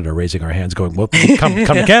in Canada raising our hands going, well, come to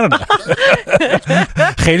Canada.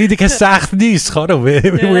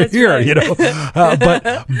 We're here,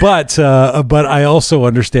 But I also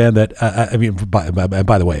understand that,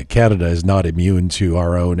 by the way, Canada is not immune to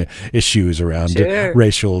our own issues around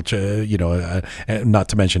racial, not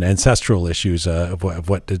to mention ancestral issues of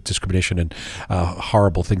what discrimination and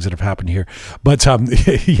horrible things that have happened here. But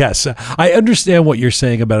yes, I understand what you're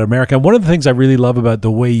saying about America. And one of the things I really love about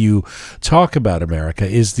the way you talk about America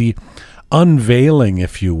is the unveiling,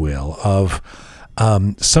 if you will, of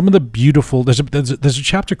some of the beautiful. There's a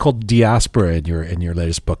chapter called Diaspora in your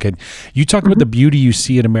latest book, and you talk about the beauty you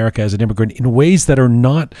see in America as an immigrant in ways that are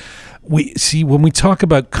not. We see when we talk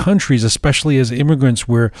about countries, especially as immigrants,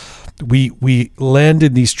 where we land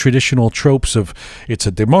in these traditional tropes of it's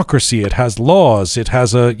a democracy, it has laws, it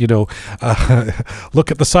has look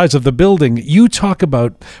at the size of the building. You talk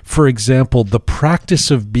about, for example, the practice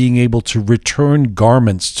of being able to return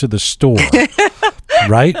garments to the store.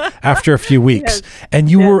 Right? After a few weeks. Yes. And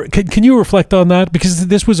you were, can you reflect on that? Because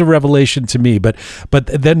this was a revelation to me, but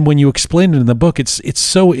then when you explain it in the book, it's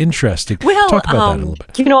so interesting. Well, talk about that a little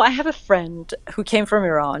bit. I have a friend who came from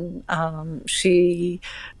Iran. She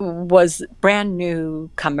was brand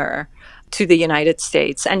newcomer to the United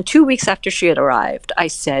States. And 2 weeks after she had arrived, I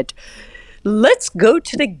said, let's go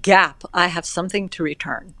to the Gap. I have something to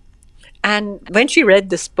return. And when she read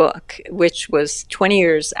this book, which was 20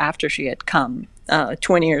 years after she had come,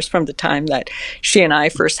 20 years from the time that she and I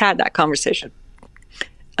first had that conversation,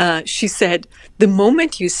 she said, the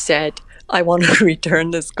moment you said, I want to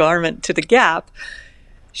return this garment to the Gap,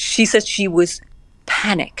 she said she was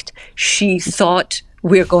panicked. She thought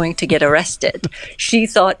we're going to get arrested. She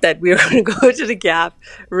thought that we were going to go to the Gap,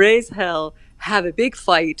 raise hell, have a big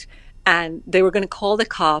fight, and they were going to call the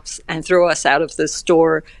cops and throw us out of the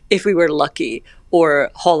store if we were lucky,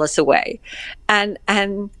 or haul us away. And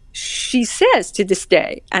she says to this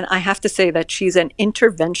day, and I have to say that she's an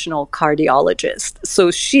interventional cardiologist,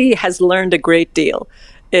 so she has learned a great deal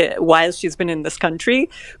while she's been in this country.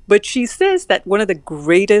 But she says that one of the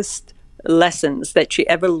greatest lessons that she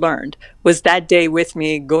ever learned was that day with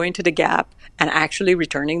me going to the Gap and actually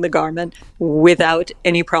returning the garment without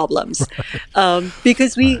any problems.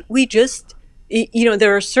 Because we just,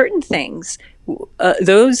 there are certain things,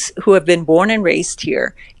 those who have been born and raised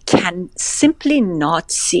here can simply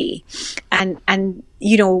not see. And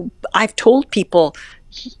I've told people,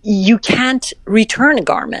 you can't return a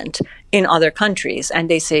garment in other countries. And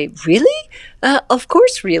they say, really? Of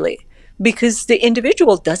course, really. Because the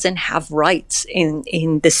individual doesn't have rights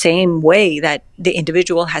in the same way that the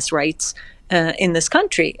individual has rights in this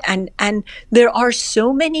country. And there are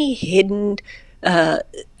so many hidden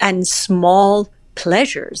and small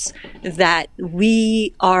pleasures that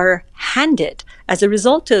we are handed as a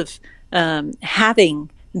result of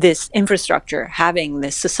having this infrastructure, having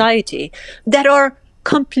this society, that are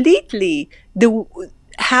completely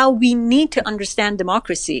how we need to understand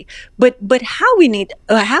democracy. But how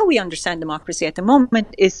we understand democracy at the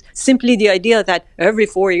moment is simply the idea that every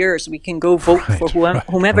 4 years we can go vote for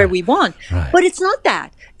whomever we want. Right. But it's not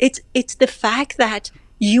that. It's the fact that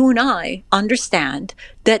you and I understand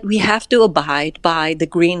that we have to abide by the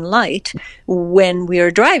green light when we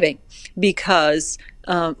are driving, because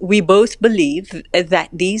we both believe that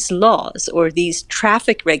these laws or these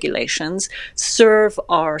traffic regulations serve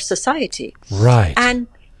our society. Right. And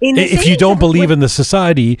if you don't believe in the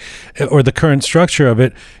society or the current structure of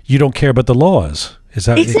it, you don't care about the laws. Is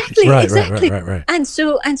that exactly? Right, exactly. Right. And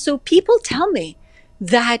so people tell me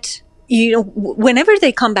that, whenever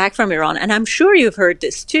they come back from Iran, and I'm sure you've heard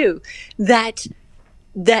this too, that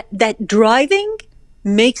driving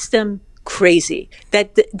makes them crazy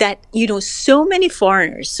that so many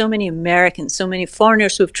foreigners, so many Americans, so many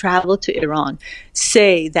foreigners who have traveled to Iran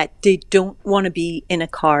say that they don't want to be in a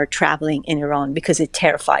car traveling in Iran because it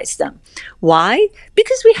terrifies them. Why?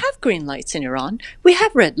 Because we have green lights in Iran, we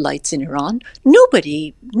have red lights in Iran.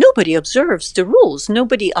 Nobody observes the rules,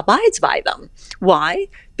 nobody abides by them. Why?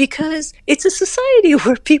 Because it's a society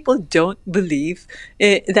where people don't believe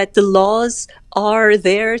that the laws are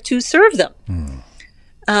there to serve them.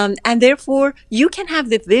 And therefore, you can have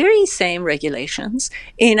the very same regulations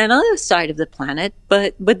in another side of the planet,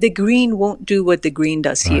 but the green won't do what the green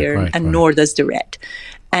does here, nor does the red.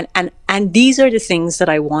 And these are the things that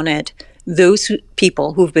I wanted those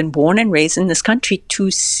people who've been born and raised in this country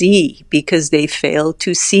to see, because they fail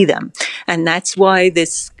to see them. And that's why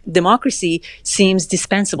this democracy seems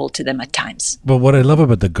dispensable to them at times. But what I love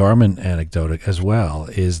about the garment anecdote as well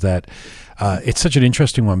is that it's such an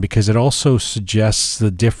interesting one, because it also suggests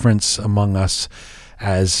the difference among us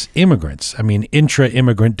as immigrants. I mean,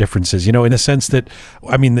 intra-immigrant differences, in the sense that,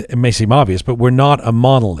 it may seem obvious, but we're not a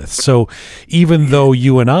monolith. So even though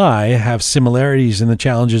you and I have similarities in the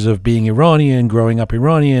challenges of being Iranian, growing up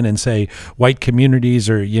Iranian, and say white communities,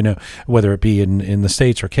 or, whether it be in the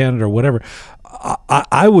States or Canada or whatever,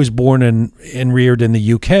 I was born and reared in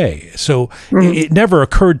the UK. So it never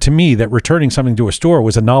occurred to me that returning something to a store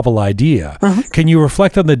was a novel idea. Can you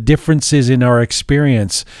reflect on the differences in our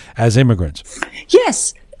experience as immigrants?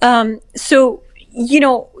 Yes. So,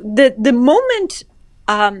 the moment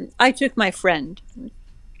I took my friend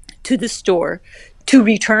to the store to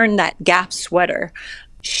return that Gap sweater,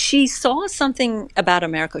 she saw something about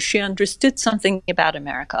America. She understood something about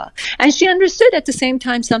America. And she understood at the same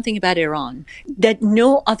time something about Iran that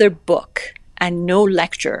no other book and no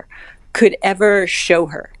lecture could ever show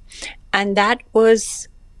her. And that was,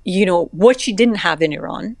 what she didn't have in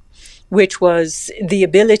Iran, which was the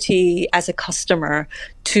ability as a customer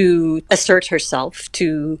to assert herself,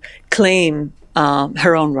 to claim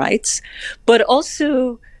her own rights, but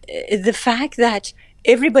also the fact that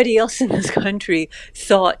everybody else in this country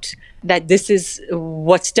thought that this is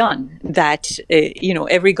what's done, that,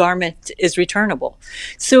 every garment is returnable.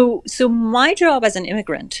 So my job as an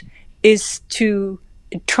immigrant is to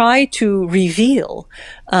try to reveal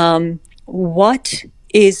what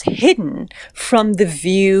is hidden from the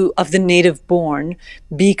view of the native born,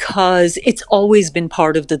 because it's always been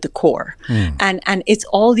part of the decor. And it's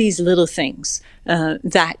all these little things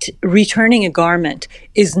that returning a garment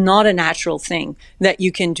is not a natural thing that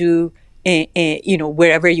you can do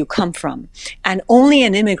wherever you come from. And only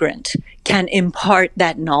an immigrant can impart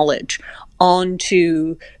that knowledge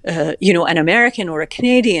onto, an American or a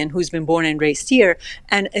Canadian who's been born and raised here,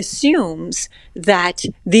 and assumes that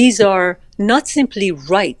these are not simply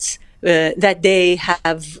rights that they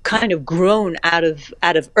have kind of grown out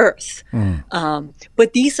of earth,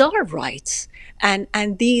 but these are rights.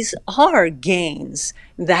 And these are gains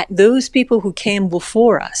that those people who came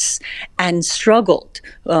before us and struggled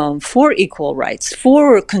for equal rights,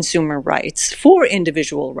 for consumer rights, for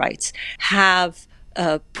individual rights, have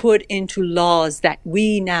put into laws that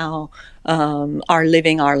we now are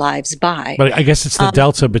living our lives by. But I guess it's the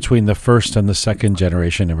delta between the first and the second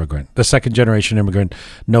generation immigrant. The second generation immigrant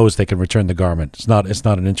knows they can return the garment. It's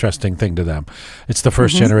not an interesting thing to them. It's the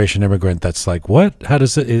first generation immigrant that's like, what? How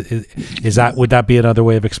does would that be another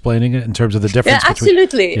way of explaining it in terms of the difference?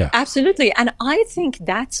 Absolutely. And I think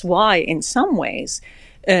that's why, in some ways,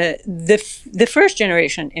 the first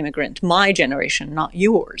generation immigrant, my generation, not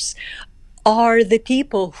yours, are the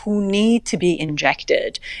people who need to be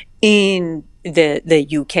injected in the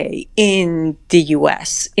UK, in the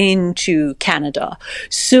US, into Canada,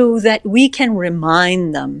 so that we can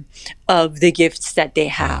remind them of the gifts that they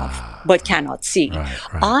have but cannot see. Right.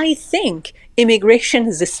 I think immigration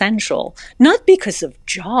is essential, not because of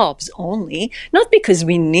jobs only, not because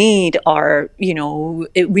we need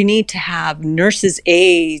we need to have nurses'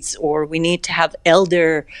 aides, or we need to have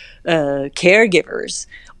elder caregivers,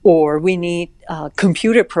 or we need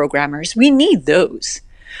computer programmers. We need those.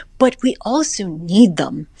 But we also need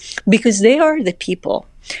them because they are the people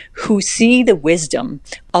who see the wisdom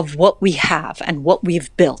of what we have and what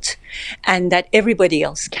we've built, and that everybody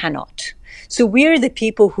else cannot. So we're the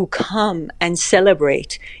people who come and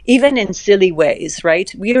celebrate, even in silly ways,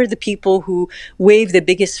 right? We are the people who wave the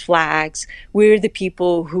biggest flags. We're the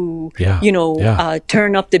people who,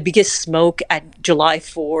 turn up the biggest smoke at July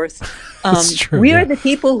 4th. We are the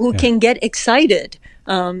people who can get excited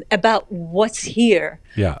about what's here.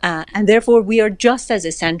 Yeah. And therefore, we are just as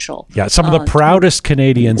essential. Yeah. Some of the proudest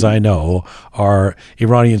Canadians I know are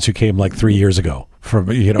Iranians who came like 3 years ago from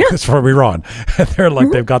from Iran. They're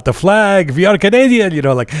like, they've got the flag, if you're a Canadian,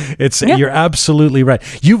 you're absolutely right.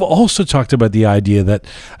 You've also talked about the idea that,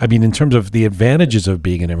 I mean, in terms of the advantages of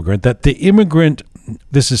being an immigrant, that the immigrant,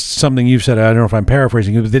 this is something you've said, I don't know if I'm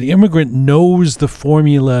paraphrasing you, but the immigrant knows the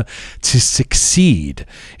formula to succeed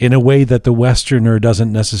in a way that the Westerner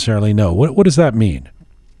doesn't necessarily know. What does that mean?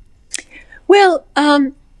 Well,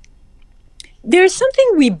 there's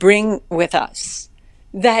something we bring with us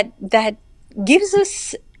that gives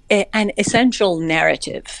us an essential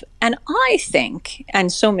narrative. And I think,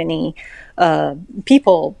 and so many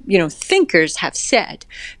people, thinkers have said,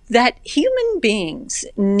 that human beings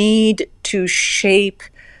need to shape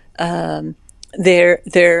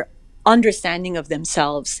their understanding of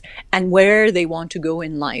themselves and where they want to go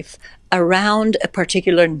in life around a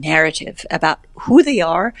particular narrative about who they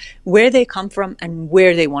are, where they come from, and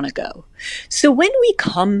where they want to go. So when we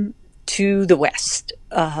come to the West,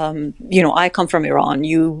 I come from Iran,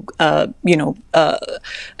 and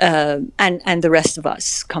the rest of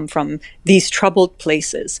us come from these troubled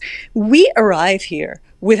places. We arrive here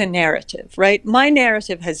with a narrative, right? My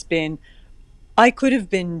narrative has been, I could have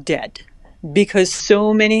been dead, because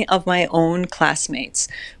so many of my own classmates,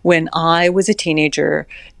 when I was a teenager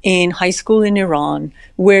in high school in Iran,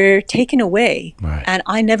 were taken away, right, and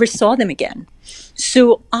I never saw them again.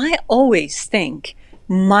 So I always think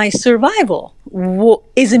my survival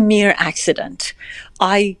is a mere accident.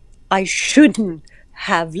 I shouldn't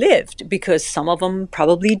have lived, because some of them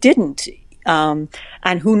probably didn't. And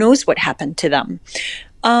who knows what happened to them.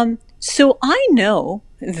 So I know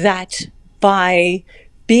that by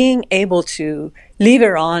being able to leave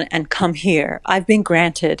Iran and come here, I've been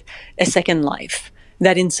granted a second life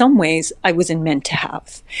that in some ways I wasn't meant to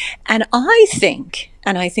have. And I think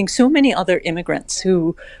so many immigrants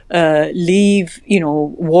who leave,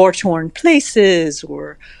 war-torn places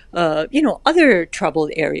or, other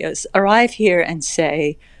troubled areas, arrive here and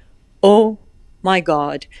say, oh my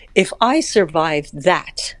God, if I survive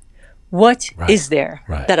that, what is there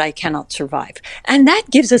that I cannot survive? And that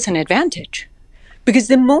gives us an advantage. Because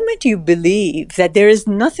the moment you believe that there is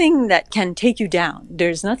nothing that can take you down,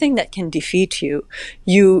 there's nothing that can defeat you,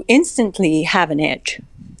 you instantly have an edge,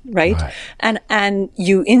 right? And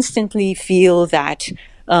you instantly feel that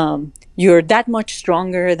you're that much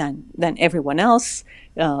stronger than everyone else.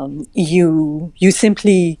 You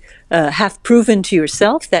simply have proven to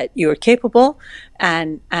yourself that you're capable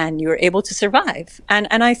and you're able to survive.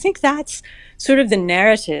 And I think that's sort of the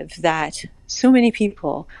narrative that so many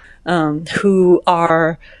people who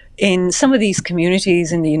are in some of these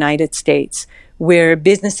communities in the United States where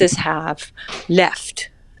businesses have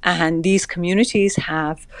left and these communities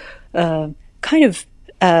have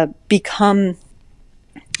become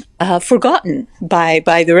forgotten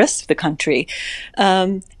by the rest of the country.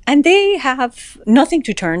 And they have nothing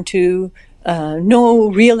to turn to,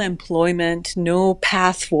 no real employment, no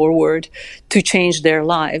path forward to change their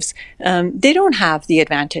lives. They don't have the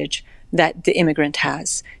advantage that the immigrant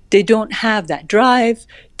has. They don't have that drive.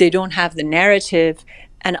 They don't have the narrative.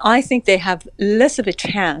 And I think they have less of a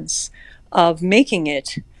chance of making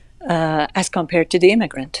it as compared to the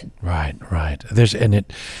immigrant. Right. There's and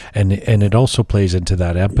it also plays into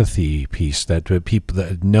that empathy piece, that people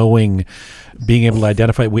that knowing, being able to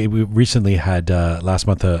identify. We recently had last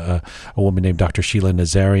month a woman named Dr. Sheila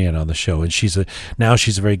Nazarian on the show, and she's a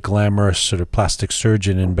very glamorous sort of plastic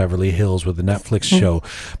surgeon in Beverly Hills with a Netflix show.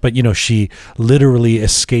 But she literally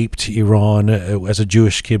escaped Iran as a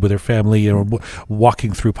Jewish kid with her family,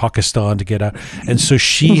 walking through Pakistan to get out, and so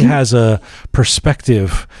she has a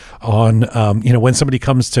perspective on when somebody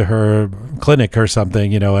comes to her clinic or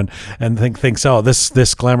something, and thinks, oh,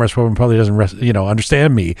 this glamorous woman probably doesn't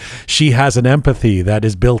understand me. She has an empathy that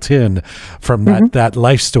is built in from that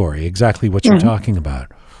life story, exactly what you're talking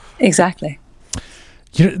about. Exactly.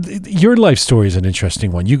 Your life story is an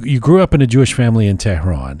interesting one. You grew up in a Jewish family in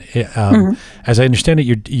Tehran. As I understand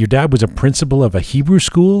it, your dad was a principal of a Hebrew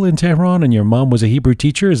school in Tehran, and your mom was a Hebrew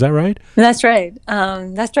teacher. Is that right? That's right.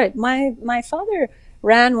 That's right. My father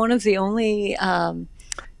ran one of the only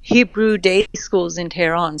Hebrew day schools in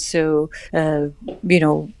Tehran. So,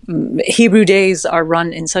 Hebrew days are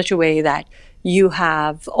run in such a way that you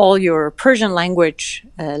have all your Persian language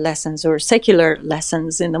lessons or secular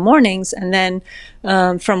lessons in the mornings, and then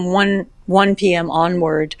from 1 p.m.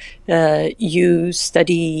 onward, you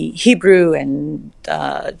study Hebrew and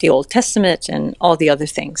the Old Testament and all the other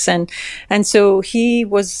things. And so he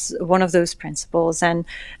was one of those principals. And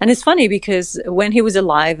it's funny because when he was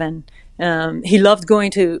alive and He loved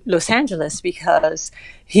going to Los Angeles because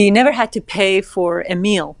he never had to pay for a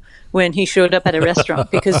meal when he showed up at a restaurant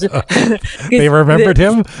because they remembered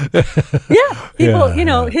him. People,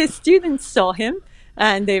 his students saw him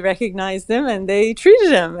and they recognized him and they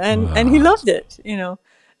treated him, and he loved it,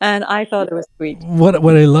 And I thought it was sweet. What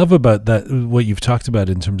I love about that, what you've talked about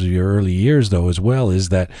in terms of your early years, though, as well, is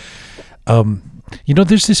that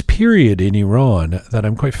there's this period in Iran that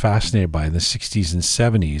I'm quite fascinated by in the 60s and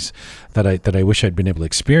 70s that I wish I'd been able to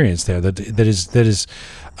experience there. That is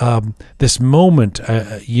this moment,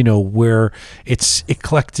 where it's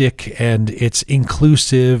eclectic and it's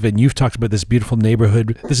inclusive. And you've talked about this beautiful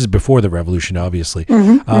neighborhood. This is before the revolution, obviously.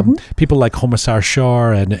 People like Homassar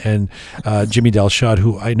Shah and Jimmy Delshad,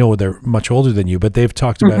 who I know they're much older than you, but they've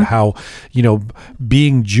talked about how,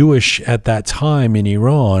 being Jewish at that time in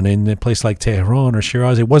Iran, in a place like Tehran or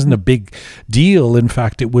Shiraz, it wasn't a big deal. In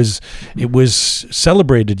fact, it was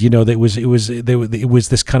celebrated. It was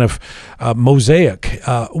this kind of mosaic.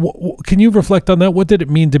 Can you reflect on that? What did it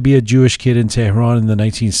mean to be a Jewish kid in Tehran in the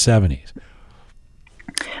 1970s?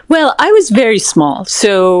 Well, I was very small,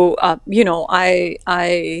 so I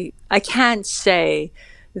can't say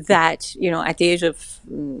that at the age of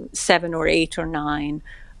 7 or 8 or 9.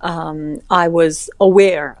 I was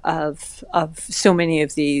aware of so many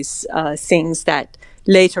of these things that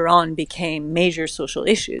later on became major social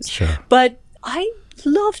issues. Sure. But I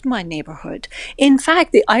loved my neighborhood. In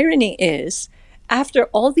fact, the irony is, after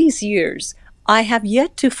all these years, I have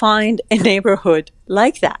yet to find a neighborhood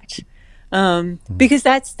like that, because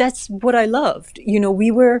that's what I loved. We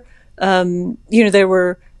were, there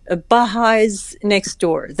were Baha'is next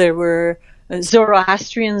door. There were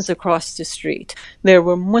Zoroastrians across the street. There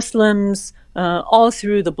were Muslims all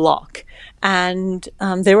through the block. And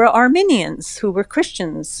there were Armenians who were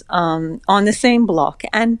Christians on the same block.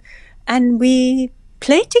 And we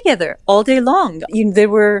played together all day long. There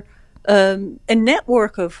were a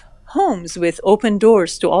network of homes with open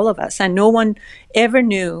doors to all of us. And no one ever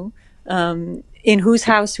knew in whose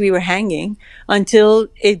house we were hanging until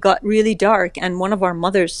it got really dark and one of our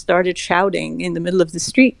mothers started shouting in the middle of the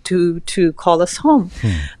street to call us home.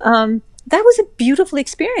 That was a beautiful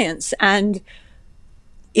experience, and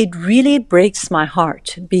it really breaks my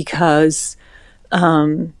heart because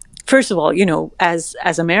first of all,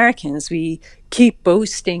 as Americans, we keep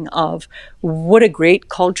boasting of what a great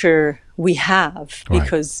culture we have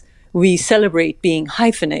because we celebrate being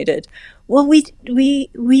hyphenated. Well, we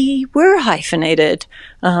were hyphenated.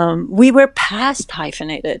 We were past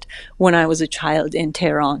hyphenated when I was a child in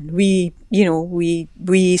Tehran. We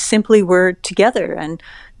simply were together, and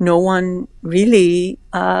no one really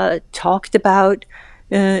talked about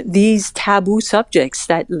these taboo subjects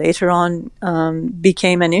that later on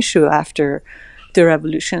became an issue after the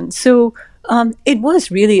revolution. So it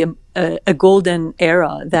was really a golden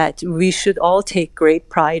era that we should all take great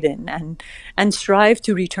pride in and strive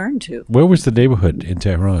to return to. Where was the neighborhood in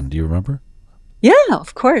Tehran? Do you remember? Yeah,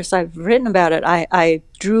 of course. I've written about it. I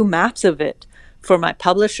drew maps of it for my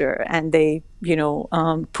publisher, and they,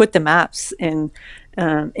 put the maps in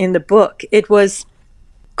the book. It was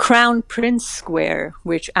Crown Prince Square,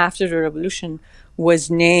 which after the revolution was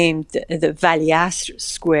named the Valiasr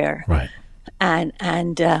Square. Right. And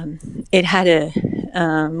it had a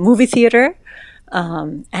movie theater,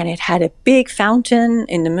 and it had a big fountain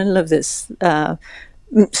in the middle of this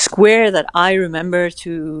square that I remember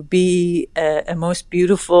to be a most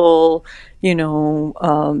beautiful,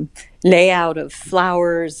 layout of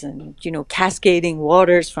flowers and, cascading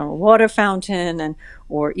waters from a water fountain,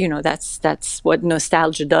 or that's what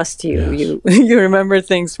nostalgia does to you. Yes. You remember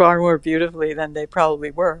things far more beautifully than they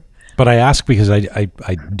probably were. But I ask because I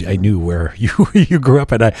knew where you grew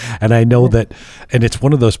up, and I know that, and it's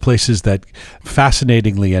one of those places that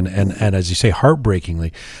fascinatingly and as you say,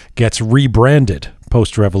 heartbreakingly gets rebranded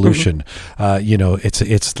post-revolution.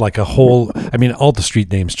 It's like a whole. I mean, all the street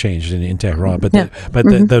names changed in Tehran, but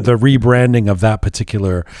the rebranding of that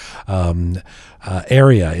particular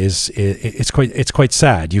area it's quite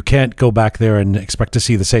sad. You can't go back there and expect to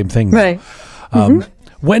see the same thing. Right.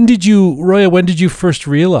 When did you first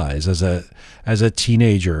realize as a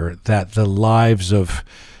teenager that the lives of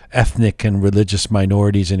ethnic and religious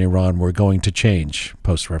minorities in Iran were going to change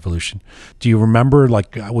post-revolution? Do you remember,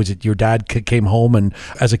 was it your dad came home, and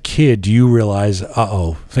as a kid, do you realize,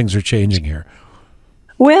 things are changing here?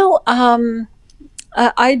 Well,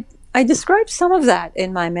 I described some of that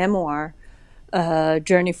in my memoir,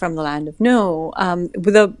 Journey from the Land of No.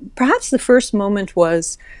 Perhaps the first moment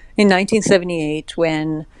was in 1978,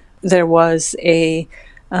 when there was a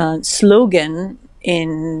slogan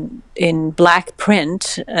in black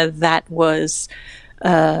print that was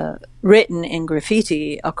written in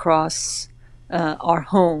graffiti across our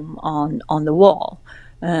home on the wall,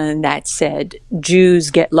 that said,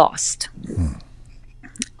 "Jews get lost."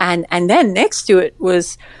 And then next to it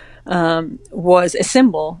was a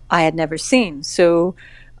symbol I had never seen. So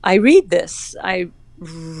I read this, I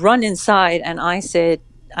run inside, and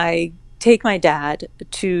I take my dad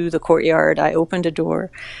to the courtyard. I open the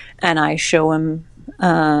door, and I show him.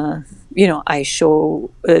 I show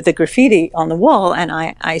the graffiti on the wall, and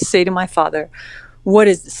I say to my father, "What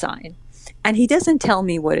is the sign?" And he doesn't tell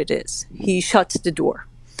me what it is. He shuts the door.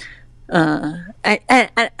 And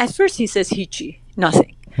at first he says "Hichi,"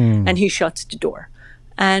 nothing, and he shuts the door.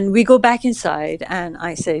 And we go back inside, and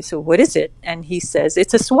I say, "So what is it?" And he says,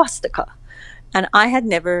 "It's a swastika." And I had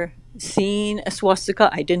never seen a swastika.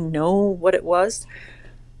 I didn't know what it was,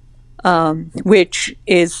 which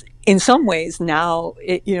is, in some ways now,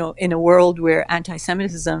 in a world where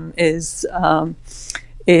anti-Semitism is on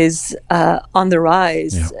the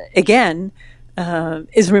rise again,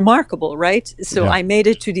 is remarkable, right? So I made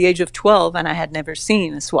it to the age of 12, and I had never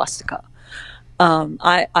seen a swastika.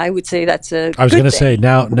 I would say that's a. I was going to say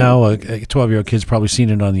now a 12-year-old kid's probably seen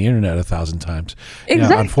it on the internet 1,000 times.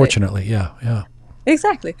 Exactly. Yeah, unfortunately, yeah.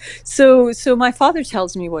 Exactly. So my father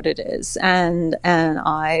tells me what it is, and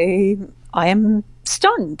I am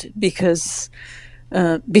stunned because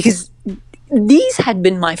these had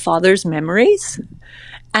been my father's memories,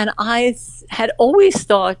 and I had always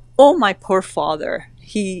thought, "Oh, my poor father.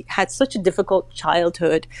 He had such a difficult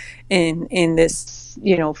childhood in this,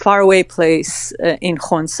 faraway place in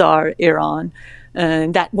Khonsar, Iran.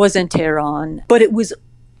 That wasn't Tehran, but it was.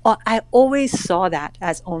 I always saw that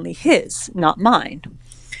as only his, not mine.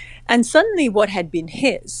 And suddenly, what had been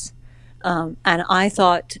his, and I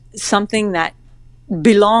thought something that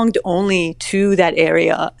belonged only to that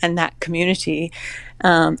area and that community,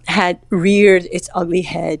 had reared its ugly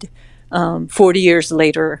head 40 years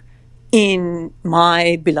later in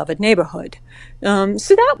my beloved neighborhood.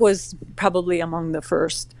 So that was probably among the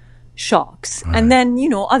first shocks. Right. And then,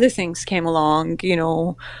 other things came along,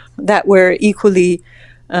 that were equally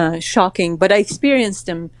shocking, but I experienced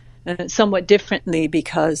them somewhat differently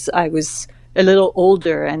because I was a little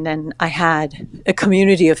older, and then I had a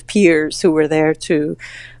community of peers who were there to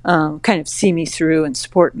kind of see me through and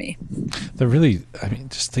support me.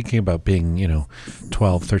 Just thinking about being,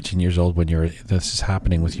 12, 13 years old when this is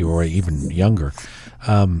happening with you, or even younger,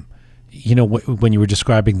 when you were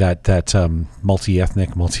describing that multi-ethnic,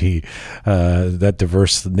 that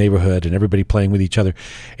diverse neighborhood and everybody playing with each other,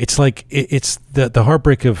 it's like it's the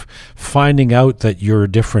heartbreak of finding out that you're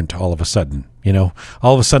different all of a sudden.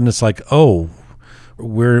 All of a sudden it's like, oh,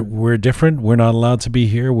 we're different. We're not allowed to be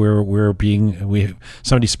here.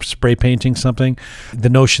 Somebody's spray painting something. The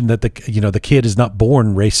notion that the kid is not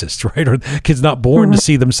born racist, right? Or the kid's not born to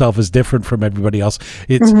see themselves as different from everybody else.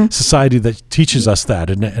 It's society that teaches us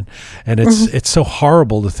that, and it's so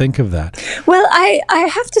horrible to think of that. Well, I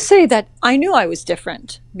have to say that I knew I was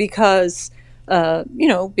different because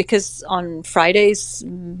on Fridays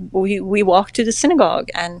we walked to the synagogue,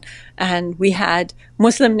 and we had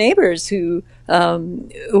Muslim neighbors who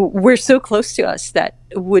were so close to us that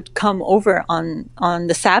would come over on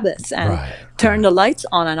the Sabbaths and turn the lights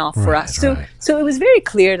on and off for us. So it was very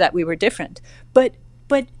clear that we were different, but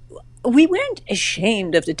we weren't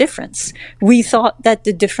ashamed of the difference. We thought that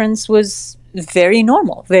the difference was very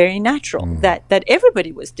normal, very natural, that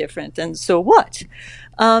everybody was different, and so what?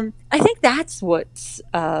 I think that's what's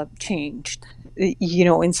changed,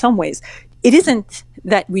 in some ways. It isn't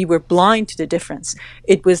that we were blind to the difference.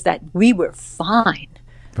 It was that we were fine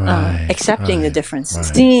accepting the difference,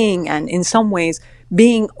 seeing, and in some ways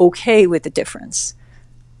being okay with the difference.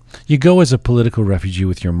 You go as a political refugee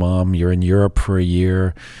with your mom. You're in Europe for a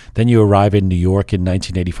year. Then you arrive in New York in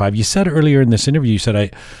 1985. You said earlier in this interview, you said,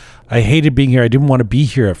 I hated being here. I didn't want to be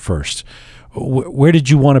here at first. Where did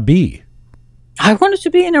you want to be? I wanted to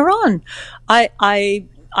be in Iran.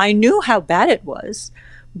 I knew how bad it was,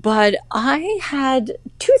 but I had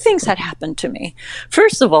two things that happened to me.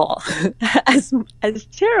 First of all, as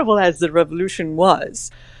terrible as the revolution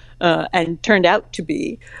was and turned out to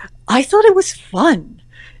be, I thought it was fun.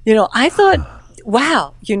 I thought,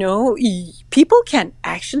 wow, people can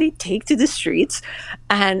actually take to the streets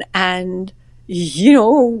and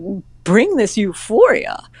bring this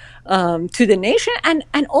euphoria to the nation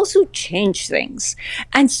and also change things.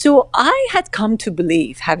 And so I had come to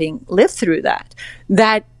believe, having lived through that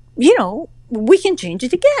we can change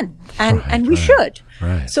it again, and we should.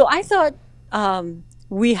 Right. So I thought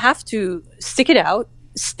we have to stick it out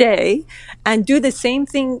stay and do the same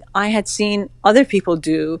thing I had seen other people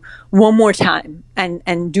do one more time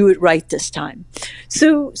and do it right this time.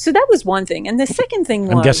 So that was one thing. And the second thing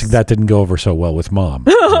was... I'm guessing that didn't go over so well with Mom.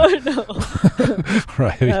 Oh, no.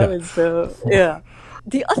 Right. That was so, yeah.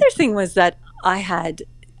 The other thing was that I had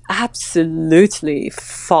absolutely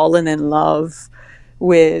fallen in love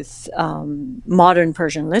with modern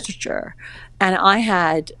Persian literature. And I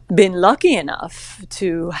had been lucky enough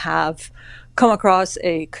to have come across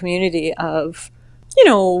a community of,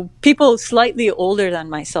 people slightly older than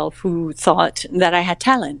myself who thought that I had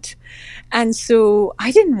talent. And so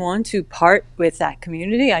I didn't want to part with that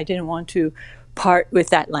community. I didn't want to part with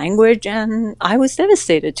that language. And I was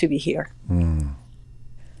devastated to be here. Mm.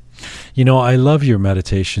 I love your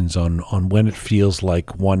meditations on when it feels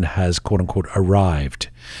like one has, quote unquote, arrived.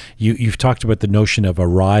 You've talked about the notion of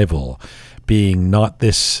arrival being not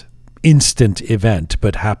this instant event,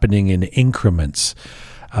 but happening in increments.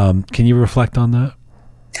 Can you reflect on that?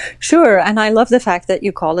 Sure. And I love the fact that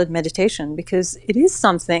you call it meditation, because it is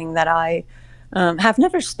something that I have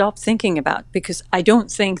never stopped thinking about, because I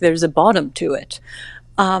don't think there's a bottom to it.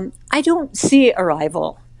 I don't see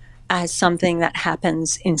arrival as something that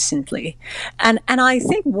happens instantly. And I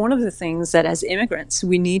think one of the things that as immigrants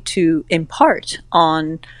we need to impart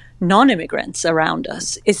on non-immigrants around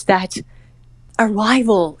us is that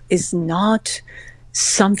arrival is not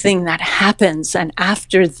something that happens and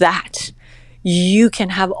after that you can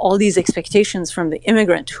have all these expectations from the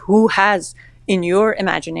immigrant who has, in your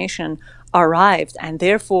imagination, arrived and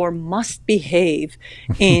therefore must behave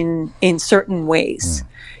in certain ways.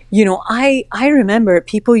 I remember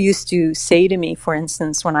people used to say to me, for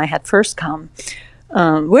instance, when I had first come,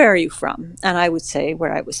 where are you from? And I would say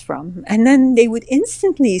where I was from. And then they would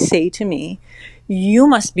instantly say to me, you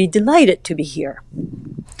must be delighted to be here.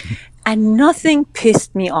 And nothing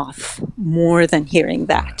pissed me off more than hearing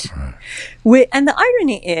that. And the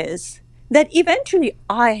irony is that eventually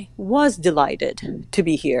I was delighted to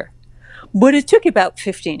be here. But it took about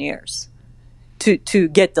 15 years to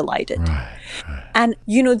get delighted. Right. And,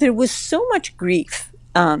 there was so much grief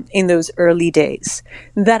in those early days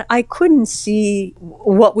that I couldn't see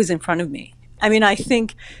what was in front of me. I mean, I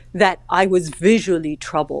think that I was visually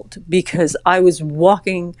troubled because I was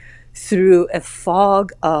walking through a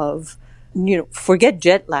fog of, forget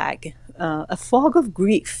jet lag, a fog of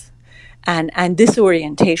grief and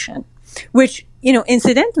disorientation, which,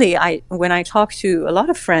 incidentally, when I talk to a lot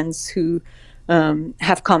of friends who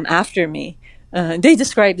have come after me, they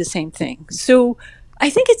describe the same thing. So I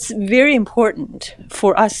think it's very important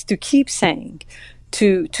for us to keep saying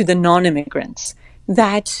to the non-immigrants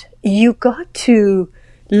that you got to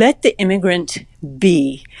let the immigrant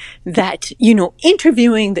be, that,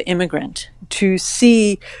 interviewing the immigrant to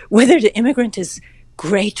see whether the immigrant is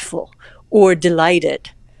grateful or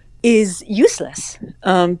delighted is useless,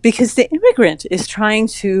 because the immigrant is trying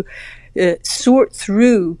to sort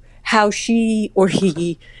through how she or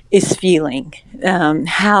he is feeling,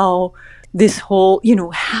 how this whole,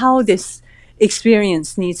 how this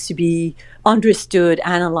experience needs to be understood,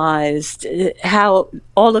 analyzed, how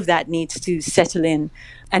all of that needs to settle in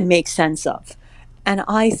and make sense of. And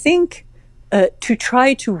I think to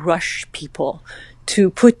try to rush people to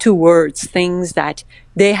put to words things that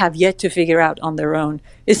they have yet to figure out on their own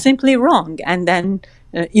is simply wrong. And then,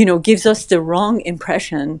 gives us the wrong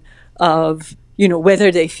impression of,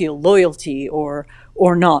 whether they feel loyalty or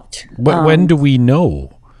not. When do we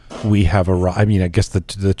know we have arrived? I mean, I guess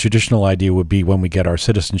the traditional idea would be when we get our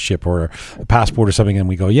citizenship or a passport or something and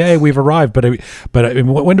we go, yay, we've arrived. But I mean,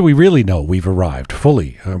 when do we really know we've arrived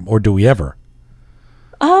fully? Or do we ever?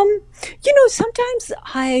 Sometimes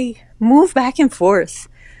I move back and forth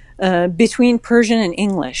between Persian and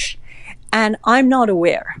English, and I'm not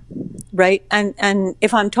aware, right? And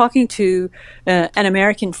if I'm talking to an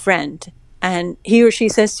American friend and he or she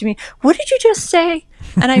says to me, what did you just say?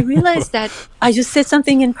 And I realize that I just said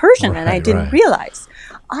something in Persian and I didn't realize.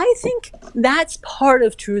 I think that's part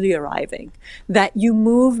of truly arriving, that you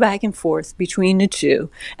move back and forth between the two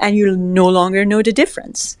and you no longer know the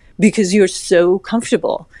difference because you're so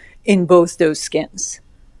comfortable in both those skins.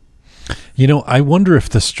 I wonder if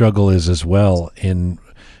the struggle is as well in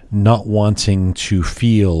not wanting to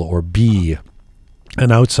feel or be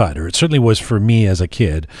an outsider. It certainly was for me as a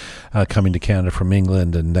kid, coming to Canada from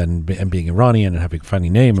England and being Iranian and having a funny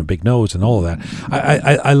name, a big nose and all of that.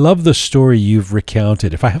 I love the story you've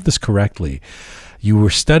recounted. If I have this correctly, you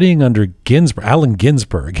were studying under Allen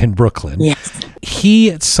Ginsberg in Brooklyn. Yes.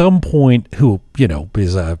 He, at some point, who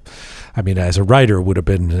is as a writer would have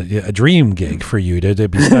been a dream gig for you to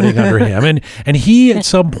be studying under him. And he at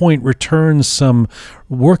some point returns some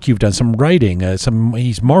work you've done, some writing,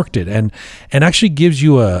 he's marked it and actually gives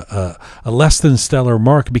you a less than stellar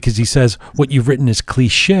mark because he says what you've written is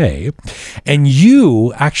cliche, and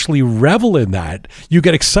you actually revel in that. You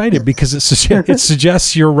get excited because it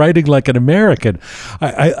suggests you're writing like an American.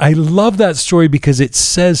 I love that story because it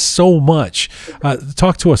says so much.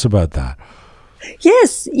 Talk to us about that.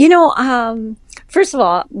 Yes. First of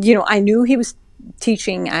all, I knew he was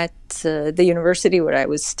teaching at the university where I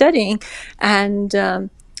was studying. And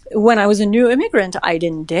when I was a new immigrant, I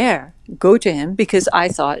didn't dare go to him because I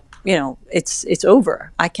thought, it's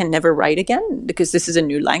over. I can never write again because this is a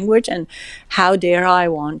new language. And how dare I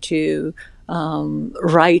want to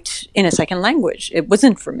write in a second language? It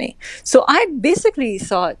wasn't for me. So I basically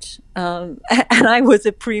thought, and I was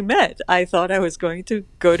a pre-med, I thought I was going to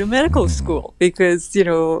go to medical school because,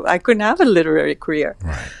 I couldn't have a literary career.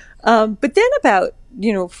 Right. But then about,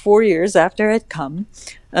 4 years after I'd come,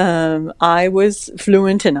 I was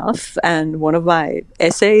fluent enough. And one of my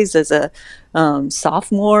essays as a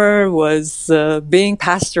sophomore was being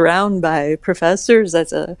passed around by professors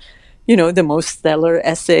as the most stellar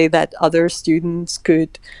essay that other students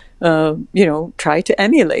could, try to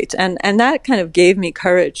emulate. And that kind of gave me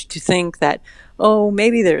courage to think that,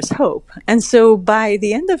 maybe there's hope. And so by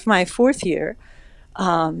the end of my fourth year,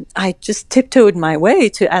 I just tiptoed my way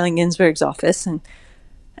to Allen Ginsberg's office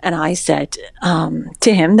and I said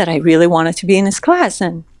to him that I really wanted to be in his class.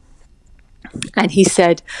 And he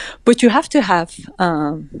said, but you have to have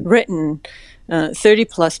written 30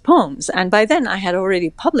 plus poems. And by then I had already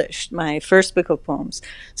published my first book of poems.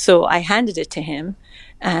 So I handed it to him.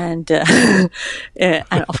 And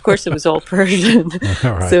of course it was all Persian.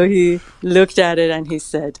 All right. So he looked at it and he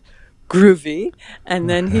said, groovy. And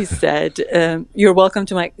then he said, you're welcome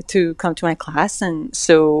to come to my class. And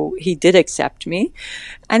so he did accept me.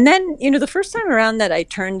 And then, the first time around that I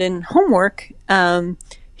turned in homework,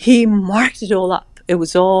 he marked it all up. It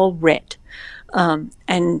was all red.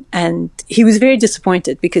 And he was very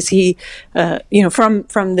disappointed because he,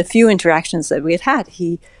 from the few interactions that we had,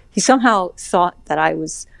 he somehow thought that I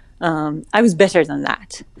was better than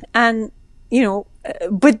that. And,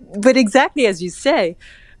 but exactly as you say,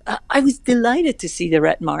 I was delighted to see the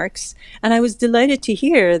red marks, and I was delighted to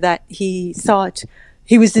hear that he thought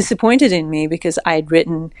he was disappointed in me because I had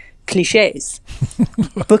written cliches,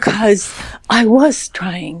 because I was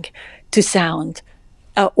trying to sound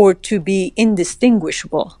or to be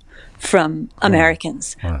indistinguishable from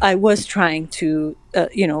Americans. Right. I was trying to,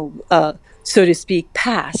 so to speak,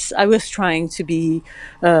 pass. I was trying to be,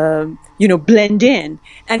 blend in.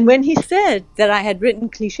 And when he said that I had written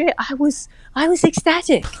cliche, I was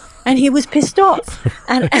ecstatic, and he was pissed off.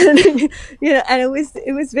 And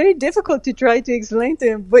it was very difficult to try to explain to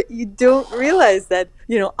him, but you don't realize that,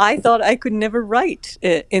 I thought I could never write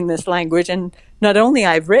in this language. And not only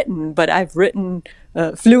I've written, but I've written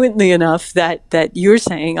fluently enough that you're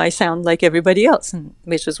saying I sound like everybody else,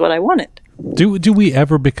 which is what I wanted. Do we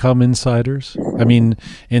ever become insiders? I mean,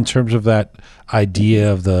 in terms of that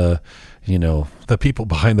idea of the people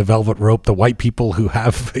behind the velvet rope, the white people who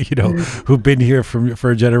have, who've been here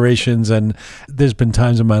for generations. And there's been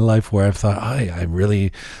times in my life where I've thought,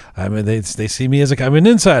 they see me as I'm an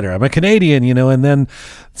insider. I'm a Canadian, and then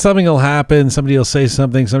something will happen. Somebody will say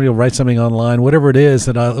something. Somebody will write something online, whatever it is,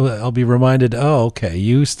 that I'll be reminded, oh, okay,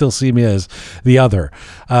 you still see me as the other.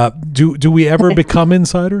 Do we ever become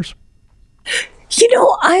insiders?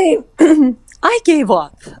 I gave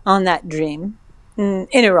up on that dream in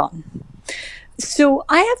Iran. So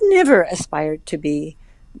I have never aspired to be,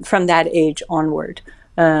 from that age onward,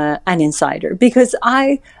 an insider, because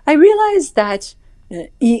I realized that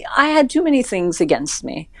I had too many things against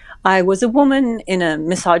me. I was a woman in a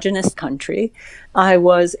misogynist country. I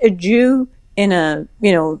was a Jew in a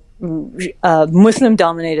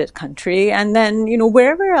Muslim-dominated country, and then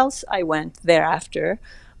wherever else I went thereafter,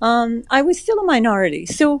 I was still a minority.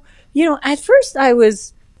 So at first I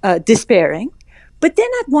was despairing. But then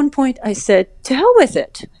at one point I said, to hell with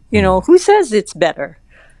it. Who says it's better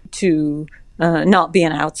to not be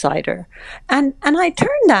an outsider? And I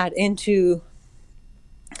turned that into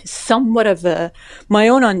somewhat of my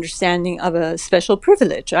own understanding of a special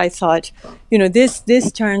privilege. I thought,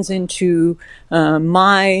 this turns into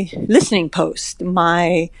my listening post,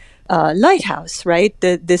 my lighthouse, right?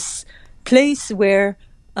 This place where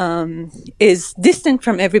is distant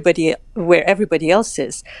from where everybody else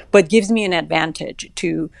is, but gives me an advantage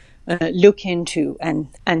to look into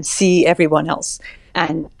and see everyone else,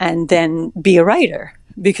 and then be a writer.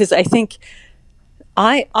 Because I think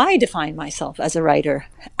I define myself as a writer,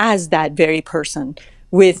 as that very person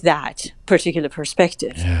with that particular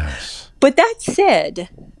perspective. Yes. But that said,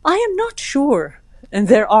 I am not sure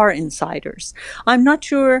there are insiders. I'm not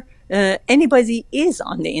sure anybody is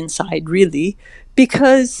on the inside, really,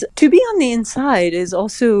 because to be on the inside is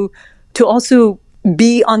also to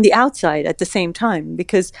be on the outside at the same time,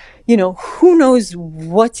 because, who knows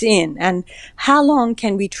what's in, and how long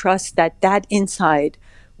can we trust that inside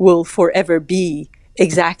will forever be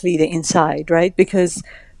exactly the inside, right? Because,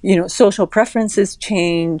 social preferences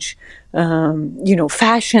change,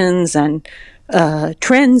 fashions and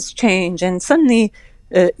trends change, and suddenly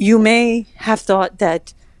you may have thought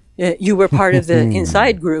that you were part of the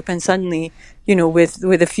inside group, and suddenly,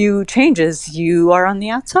 with a few changes, you are on the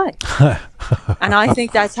outside. And I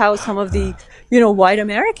think that's how some of the, white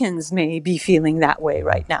Americans may be feeling that way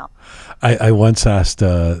right now. I once asked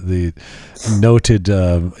the noted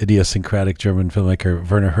idiosyncratic German filmmaker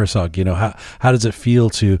Werner Herzog, how does it feel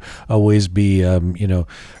to always be,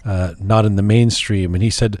 not in the mainstream? And he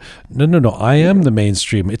said, no, I am the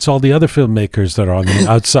mainstream. It's all the other filmmakers that are on the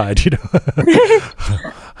outside,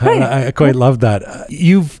 Right. I quite love that.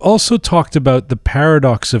 You've also talked about the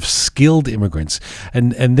paradox of skilled immigrants,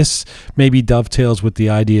 and this maybe dovetails with the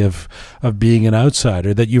idea of being an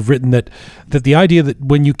outsider, that you've written that the idea that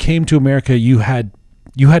when you came to America, you had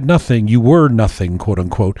nothing, you were nothing, quote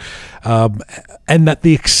unquote, and that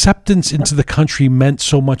the acceptance into the country meant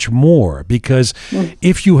so much more, because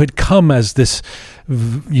if you had come as this,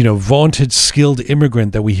 vaunted skilled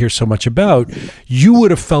immigrant that we hear so much about, you would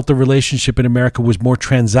have felt the relationship in America was more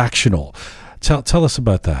transactional. Tell us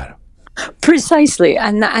about that. Precisely.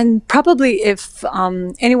 And probably if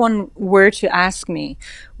anyone were to ask me,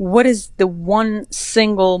 what is the one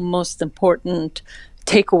single most important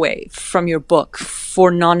takeaway from your book for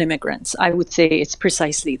non-immigrants, I would say it's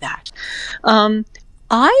precisely that.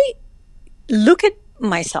 I look at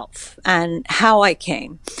myself and how I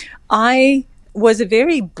came. I was a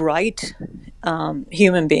very bright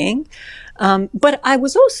human being, but I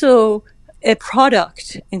was also a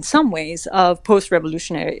product in some ways of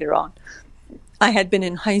post-revolutionary Iran. I had been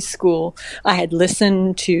in high school. I had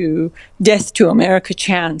listened to Death to America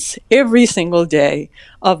chants every single day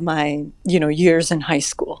of my, years in high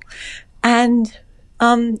school. And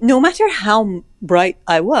no matter how bright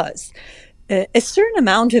I was, a certain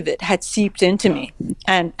amount of it had seeped into me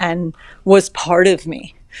and was part of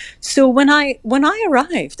me. So when I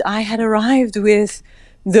arrived, I had arrived with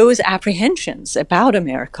those apprehensions about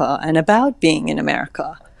America and about being in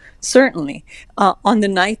America. Certainly. On the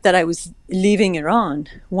night that I was leaving Iran,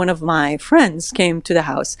 one of my friends came to the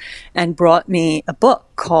house and brought me a book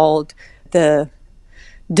called The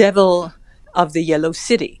Devil of the Yellow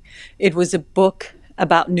City. It was a book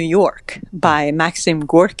about New York by Maxim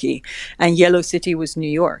Gorky, and Yellow City was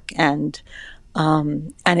New York. And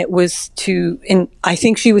it was I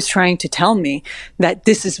think she was trying to tell me that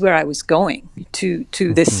this is where I was going, to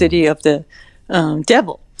this city of the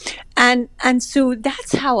devil. And so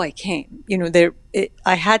that's how I came.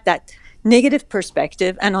 I had that negative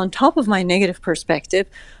perspective, and on top of my negative perspective,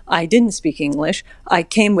 I didn't speak English. I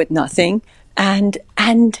came with nothing, and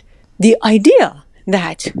the idea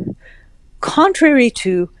that, contrary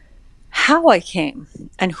to how I came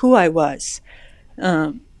and who I was,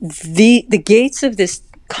 the gates of this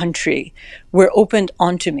country were opened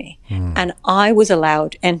onto me, and I was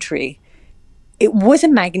allowed entry. It was a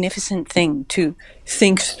magnificent thing to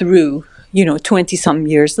think through, 20-some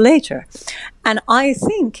years later. And I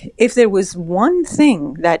think if there was one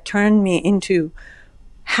thing that turned me into,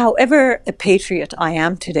 however a patriot I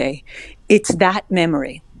am today, it's that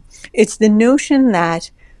memory. It's the notion that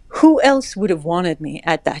who else would have wanted me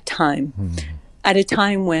at that time, at a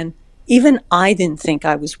time when even I didn't think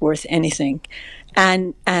I was worth anything,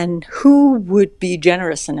 and who would be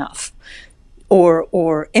generous enough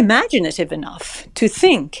or imaginative enough to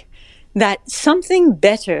think that something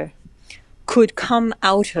better could come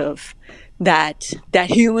out of that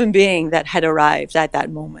human being that had arrived at that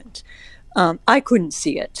moment. I couldn't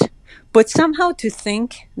see it. But somehow to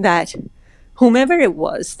think that whomever it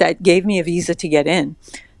was that gave me a visa to get in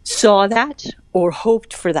saw that or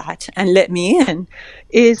hoped for that and let me in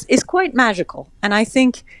is quite magical. And I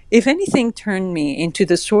think, if anything turned me into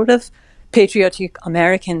the sort of patriotic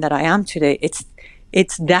American that I am today,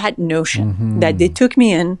 it's that notion that they took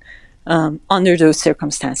me in under those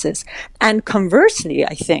circumstances. And conversely,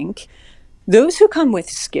 I think those who come with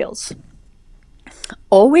skills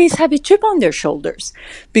always have a chip on their shoulders,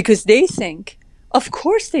 because they think, of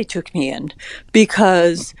course they took me in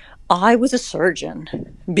because I was a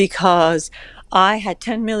surgeon, because I had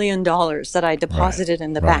 $10 million that I deposited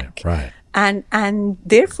in the bank. Right. and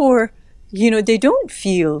therefore, they don't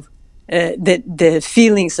feel the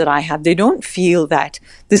feelings that I have. They don't feel that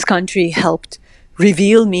this country helped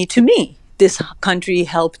reveal me to me. This country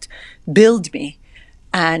helped build me,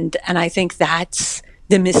 and I think that's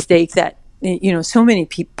the mistake that so many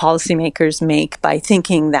policymakers make by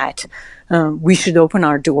thinking that we should open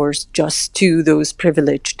our doors just to those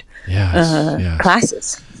privileged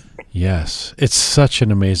classes. Yes, it's such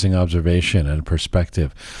an amazing observation and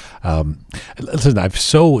perspective. Listen, I've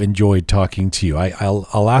so enjoyed talking to you.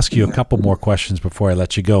 I'll ask you a couple more questions before I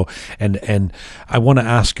let you go, and I want to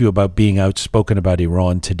ask you about being outspoken about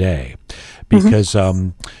Iran today, because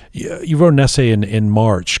you wrote an essay in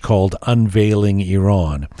March called "Unveiling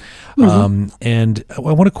Iran," and I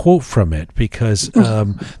want to quote from it because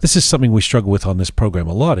this is something we struggle with on this program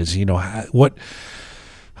a lot. Is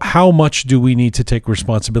how much do we need to take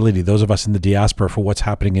responsibility, those of us in the diaspora, for what's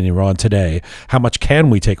happening in Iran today? How much can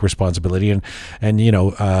we take responsibility? And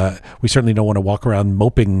we certainly don't want to walk around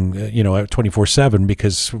moping, 24/7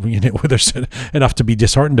 because there's enough to be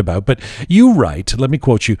disheartened about. But you write, let me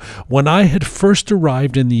quote you, "When I had first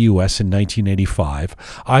arrived in the U.S. in 1985,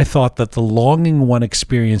 I thought that the longing one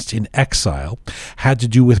experienced in exile had to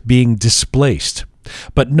do with being displaced.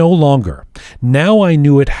 But no longer. Now I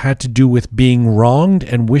knew it had to do with being wronged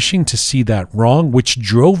and wishing to see that wrong, which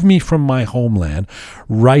drove me from my homeland,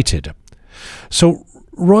 righted." So,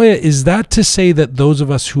 Roya, is that to say that those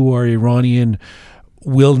of us who are Iranian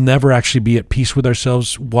will never actually be at peace with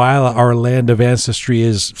ourselves while our land of ancestry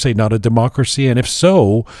is, say, not a democracy? And if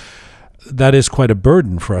so, that is quite a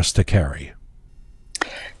burden for us to carry.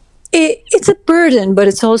 It's a burden, but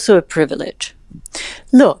it's also a privilege.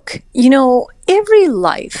 Look, every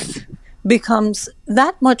life becomes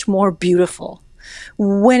that much more beautiful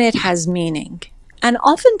when it has meaning. And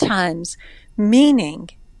oftentimes, meaning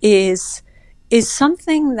is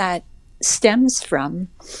something that stems from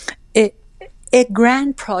a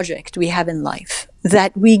grand project we have in life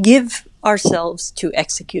that we give ourselves to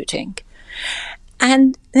executing.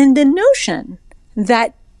 And then the notion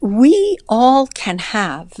that we all can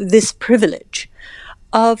have this privilege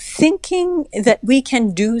of thinking that we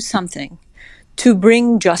can do something to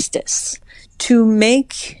bring justice, to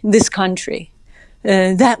make this country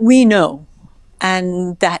that we know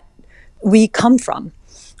and that we come from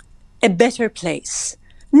a better place,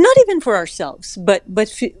 not even for ourselves, but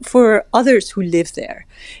for others who live there,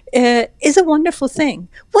 is a wonderful thing.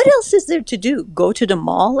 What else is there to do? Go to the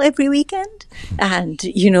mall every weekend? And,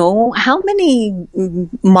 how many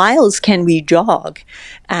miles can we jog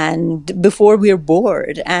and before we're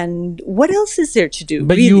bored? And what else is there to do?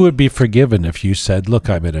 But really? You would be forgiven if you said, look,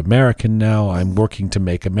 I'm an American now. I'm working to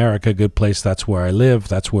make America a good place. That's where I live.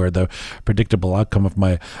 That's where the predictable outcome of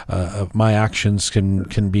my actions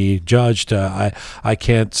can be judged. I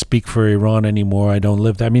can't speak for Iran anymore. I don't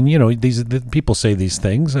live there. I mean, these people say these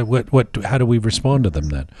things. How do we respond to them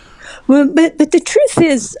then? Well, but the truth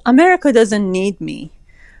is, America doesn't need me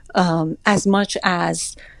as much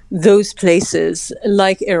as those places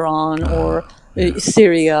like Iran or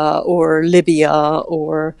Syria or Libya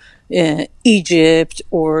or Egypt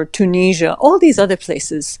or Tunisia. All these other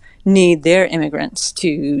places need their immigrants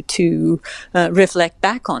to reflect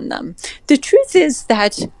back on them. The truth is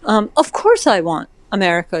that, of course, I want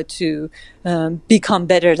America to become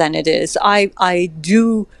better than it is. I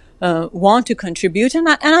do want to contribute, and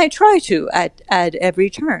I try to at every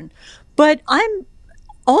turn. But I'm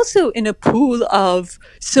also in a pool of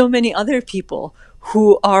so many other people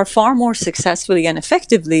who are far more successfully and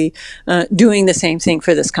effectively doing the same thing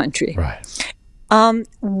for this country. Right.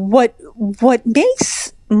 What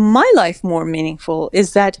makes my life more meaningful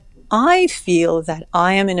is that I feel that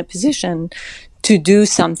I am in a position to do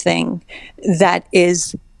something that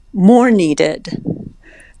is more needed,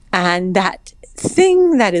 and that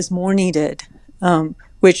thing that is more needed,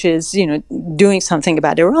 which is doing something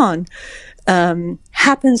about Iran,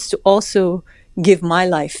 happens to also give my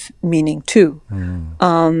life meaning too.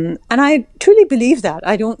 And I truly believe that.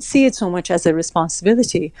 I don't see it so much as a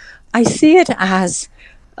responsibility. I see it as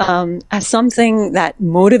something that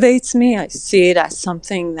motivates me. I see it as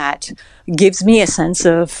something that gives me a sense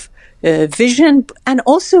of vision, and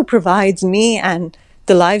also provides me and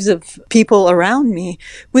the lives of people around me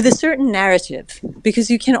with a certain narrative. Because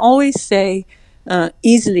you can always say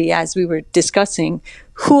easily, as we were discussing,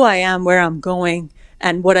 who I am, where I'm going,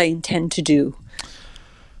 and what I intend to do.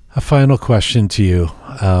 A final question to you,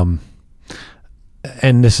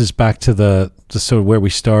 and this is back to the sort of where we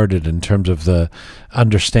started in terms of the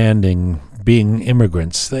understanding being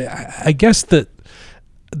immigrants. I guess that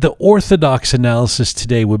the orthodox analysis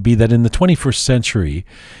today would be that in the 21st century,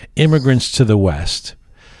 immigrants to the West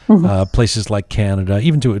places like Canada,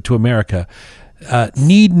 even to America,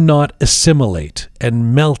 need not assimilate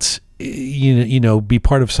and melt, be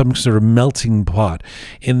part of some sort of melting pot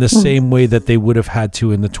in the same way that they would have had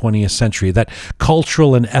to in the 20th century. That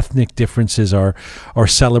cultural and ethnic differences are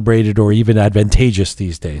celebrated or even advantageous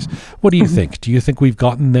these days. What do you think? Do you think we've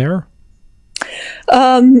gotten there?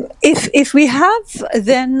 If we have,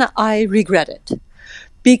 then I regret it.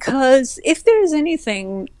 Because if there is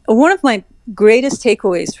anything, one of my greatest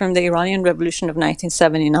takeaways from the Iranian Revolution of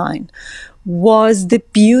 1979 was the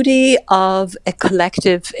beauty of a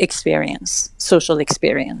collective experience, social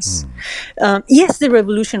experience. Yes, the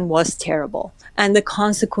revolution was terrible, and the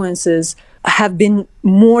consequences have been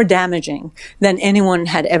more damaging than anyone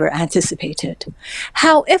had ever anticipated.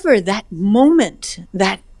 However, that moment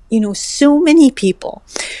that so many people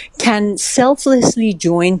can selflessly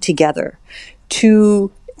join together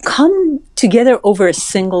to come together over a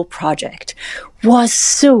single project was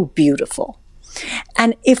so beautiful.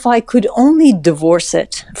 And if I could only divorce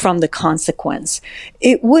it from the consequence,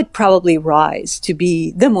 it would probably rise to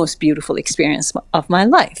be the most beautiful experience of my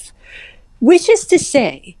life. Which is to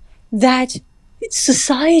say that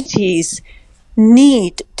societies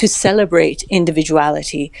need to celebrate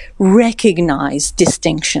individuality, recognize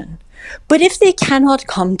distinction. But if they cannot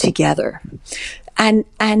come together and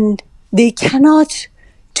they cannot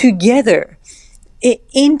together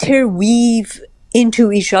interweave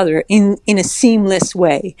into each other in a seamless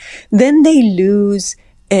way, then they lose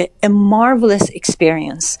a marvelous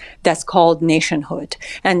experience that's called nationhood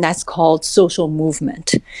and that's called social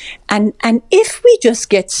movement. And if we just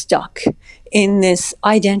get stuck in this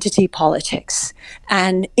identity politics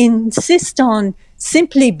and insist on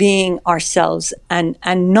simply being ourselves and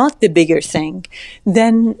not the bigger thing,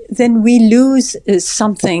 then we lose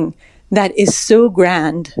something that is so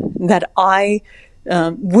grand that I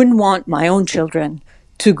wouldn't want my own children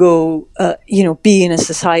to go, be in a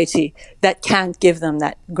society that can't give them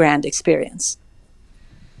that grand experience.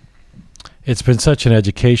 It's been such an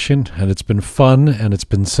education, and it's been fun, and it's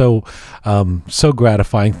been so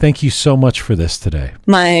gratifying. Thank you so much for this today.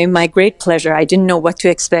 My great pleasure. I didn't know what to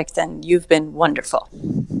expect, and you've been wonderful.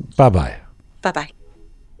 Bye-bye. Bye-bye.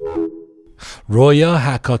 Roya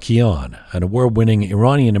Hakkakian, an award-winning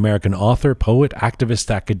Iranian-American author, poet, activist,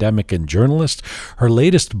 academic, and journalist. Her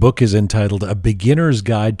latest book is entitled A Beginner's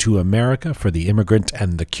Guide to America for the Immigrant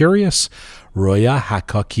and the Curious. Roya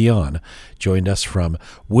Hakkakian joined us from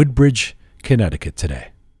Woodbridge, Connecticut today.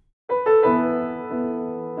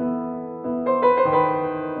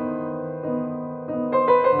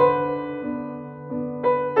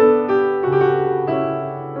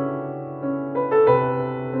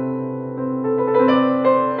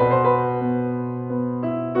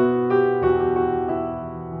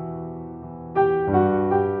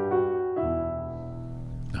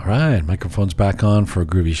 Microphone's back on for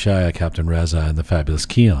Groovy Shaya, Captain Reza, and the fabulous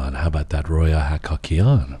Kian. How about that, Roya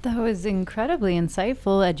Hakkakian? That was incredibly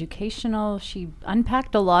insightful, educational. She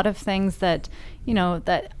unpacked a lot of things that,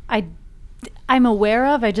 that I'm aware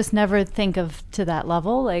of. I just never think of to that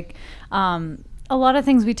level. Like, a lot of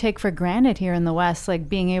things we take for granted here in the West, like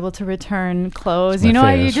being able to return clothes. You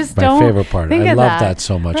just don't. My favorite part. I love that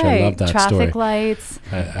so much. Right. I love that Traffic story. lights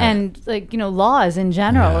and laws in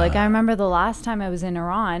general. Yeah. Like I remember the last time I was in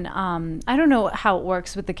Iran. I don't know how it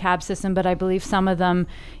works with the cab system, but I believe some of them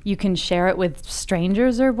you can share it with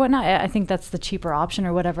strangers or whatnot. I think that's the cheaper option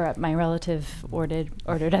or whatever my relative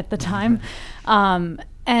ordered at the time.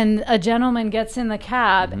 And a gentleman gets in the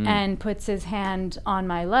cab and puts his hand on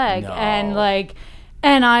my leg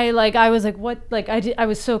and I was like, what? Like I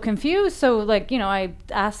was so confused. So I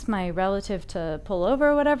asked my relative to pull over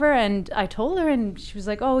or whatever, and I told her, and she was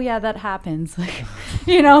like, oh yeah, that happens. Like,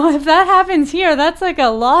 if that happens here, that's like a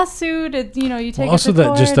lawsuit. You take also it to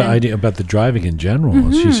court. Just the idea about the driving in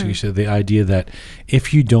general. She said the idea that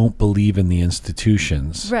if you don't believe in the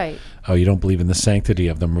institutions, right? Oh, you don't believe in the sanctity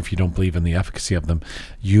of them, or if you don't believe in the efficacy of them,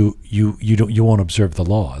 you won't observe the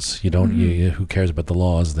laws. You don't. Who cares about the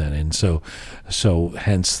laws then? And so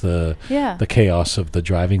hence the chaos of the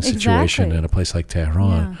driving situation in a place like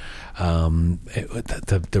Tehran.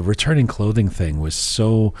 The returning clothing thing was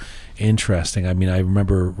so interesting. I mean, I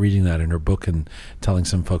remember reading that in her book and telling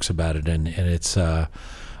some folks about it, and it's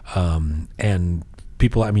and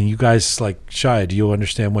people, I mean, you guys, like, Shaya, do you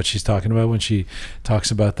understand what she's talking about when she talks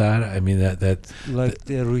about that? I mean, that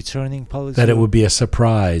the returning policy, that it would be a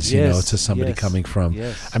surprise, to somebody coming from,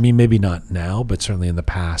 I mean, maybe not now, but certainly in the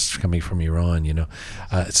past, coming from Iran,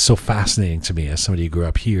 it's so fascinating to me as somebody who grew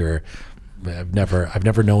up here, I've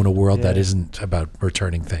never known a world that isn't about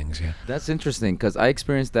returning things. Yeah, that's interesting because I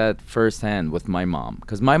experienced that firsthand with my mom.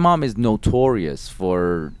 Because my mom is notorious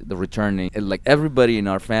for the returning. Like everybody in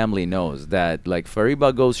our family knows that. Like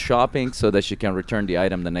Fariba goes shopping so that she can return the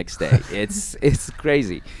item the next day. It's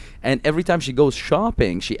crazy, and every time she goes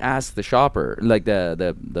shopping, she asks the shopper, like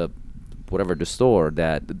the whatever the store,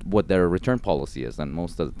 that what their return policy is, and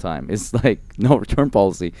most of the time it's like no return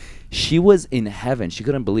policy. She was in heaven. She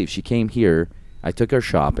couldn't believe she came here. I took her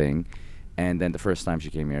shopping, and then the first time she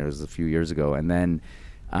came here, it was a few years ago, and then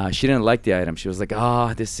she didn't like the item. She was like,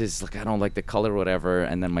 this is like, I don't like the color, whatever.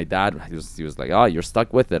 And then my dad, he was like, you're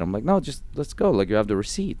stuck with it. I'm like, no, just let's go, like you have the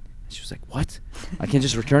receipt. She was like, what? I can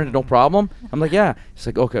just return it, no problem? I'm like, yeah. She's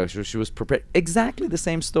like, okay. So she was prepared. Exactly the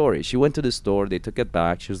same story. She went to the store. They took it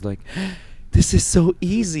back. She was like, this is so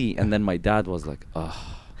easy. And then my dad was like,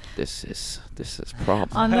 this is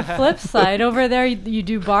problem. On the flip side, over there, you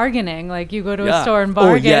do bargaining. Like, you go to a store and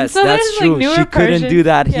bargain. Oh, yes, so that's true. Like she couldn't do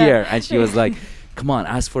that here. And she was like, come on,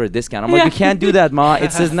 ask for a discount. I'm like, you can't do that, Ma.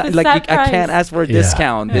 It says not, like I can't ask for a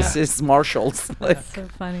discount. This is Marshall's. That's so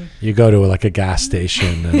funny. You go to like a gas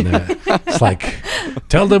station and it's like,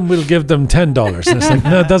 tell them we'll give them $10. And it's like,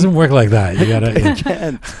 no, it doesn't work like that. You gotta. It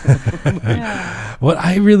can't. What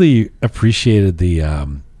I really appreciated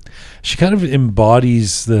she kind of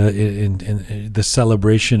embodies the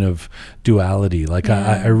celebration of duality. Like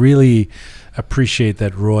I really appreciate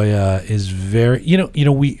that Roya is very.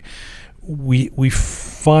 We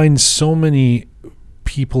find so many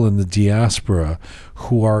people in the diaspora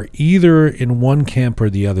who are either in one camp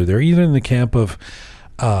or the other. They're either in the camp of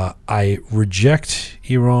I reject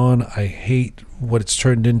Iran, I hate what it's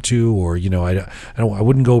turned into, or I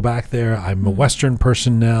wouldn't go back there. I'm a Western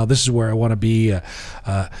person now. This is where I want to be,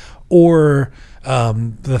 or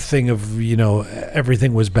the thing of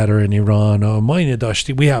everything was better in Iran. Oh,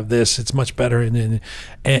 we have this. It's much better,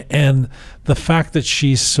 and the fact that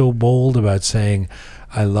she's so bold about saying,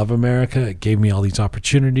 I love America. It gave me all these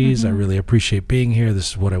opportunities. I really appreciate being here. This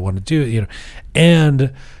is what I want to do.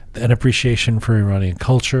 And an appreciation for Iranian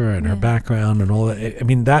culture and her background and all that. I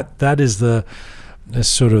mean, that is the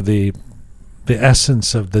sort of the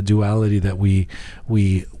essence of the duality that we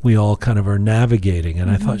all kind of are navigating. And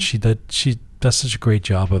I thought she does such a great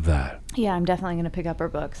job of that. Yeah, I'm definitely going to pick up her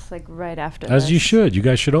books like right after As you should. You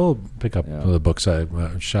guys should all pick up the books.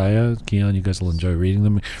 Shaya, Keon, you guys will enjoy reading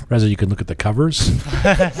them. Reza, you can look at the covers and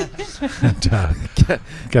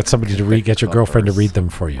get somebody to read. Get your girlfriend to read them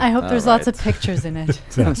for you. I hope there's lots of pictures in it.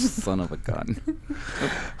 Son of a gun.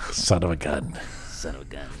 Son of a gun. Son of a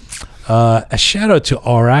gun. A shout out to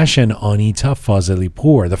Arash and Anita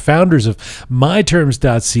Fazelipour, the founders of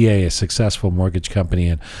MyTerms.ca, a successful mortgage company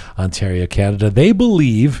in Ontario, Canada. They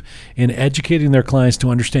believe in educating their clients to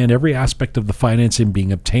understand every aspect of the financing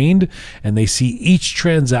being obtained, and they see each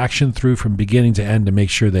transaction through from beginning to end to make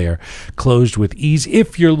sure they are closed with ease.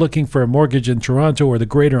 If you're looking for a mortgage in Toronto or the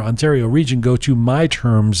Greater Ontario region, go to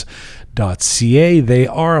MyTerms.ca. They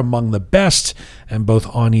are among the best, and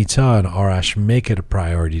both Anita and Arash make it a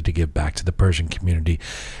priority to give back to the Persian community.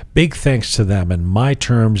 Big thanks to them and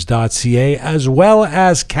MyTerms.ca, as well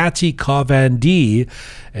as Kati Kavandi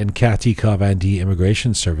and Kati Kavandi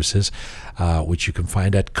Immigration Services, which you can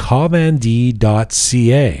find at kavandi.ca.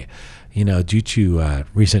 Due to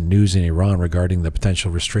recent news in Iran regarding the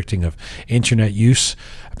potential restricting of internet use,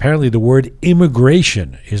 apparently the word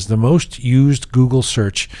immigration is the most used Google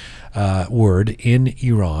search word in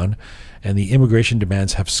Iran, and the immigration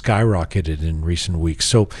demands have skyrocketed in recent weeks.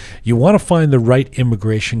 So you want to find the right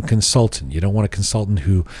immigration consultant. You don't want a consultant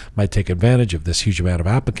who might take advantage of this huge amount of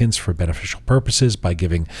applicants for beneficial purposes by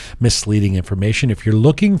giving misleading information. If you're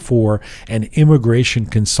looking for an immigration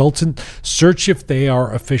consultant, search if they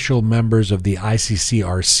are official members of the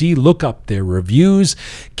ICCRC. Look up their reviews.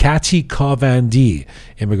 Kati Kavandi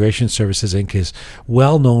Immigration Services Inc. is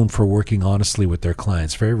well known for working honestly with their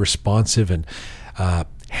clients, very responsive and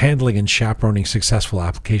handling and chaperoning successful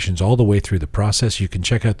applications all the way through the process. You can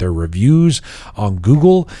check out their reviews on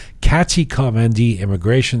Google. Kati Kavandi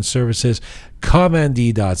Immigration Services,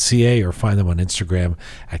 kavandi.ca, or find them on Instagram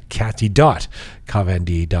at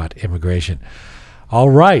kati.kavandi.immigration. All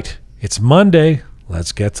right, it's Monday.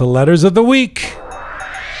 Let's get to letters of the week.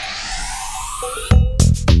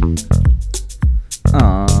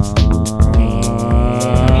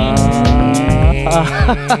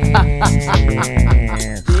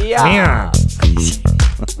 Yeah.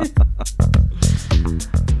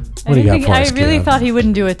 What do you got for us, I really thought he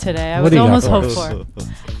wouldn't do it today. I What was do you got almost for hopeful.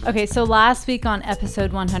 Okay, so last week on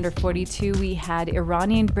episode 142, we had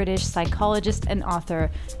Iranian-British psychologist and author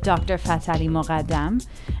Dr. Fatali Moghadam.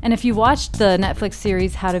 And if you watched the Netflix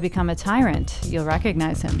series How to Become a Tyrant, you'll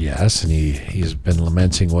recognize him. Yes, and he's been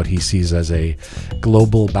lamenting what he sees as a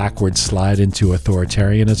global backward slide into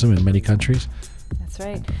authoritarianism in many countries. That's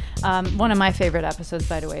right. One of my favorite episodes,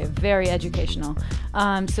 by the way, very educational.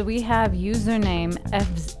 So we have username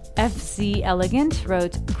FZ Elegant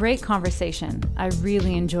wrote, "Great conversation. I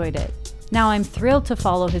really enjoyed it. Now I'm thrilled to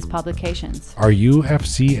follow his publications." Are you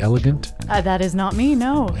FC Elegant? That is not me,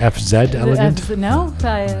 no. FZ Elegant? No,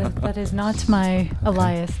 that is not my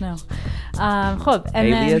alias, no. خب, and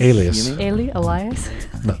Alias? then Alias?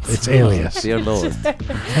 No, it's alias. Dear Lord.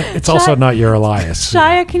 It's also not your alias.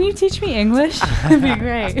 Shia, can you teach me English? That'd be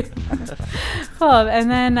great. خب,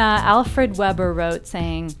 and then Alfred Weber wrote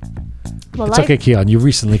saying, well, it's okay, Kian. You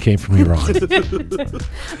recently came from Iran.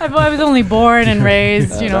 I was only born and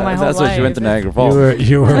raised, my whole life. That's why she went to Niagara Falls.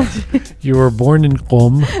 You were born in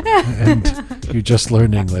Qom, and you just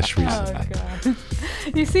learned English recently. Oh, God.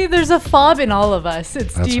 You see, there's a fob in all of us.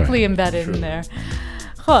 It's That's deeply right. embedded in there.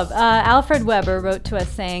 Alfred Weber wrote to us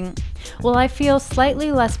saying, well, I feel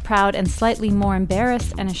slightly less proud and slightly more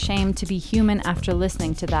embarrassed and ashamed to be human after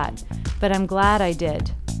listening to that, but I'm glad I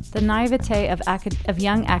did. The naivete of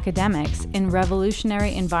young academics in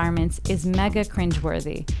revolutionary environments is mega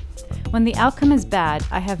cringeworthy. When the outcome is bad,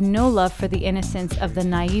 I have no love for the innocence of the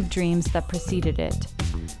naive dreams that preceded it.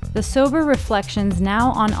 The sober reflections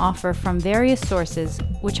now on offer from various sources,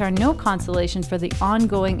 which are no consolation for the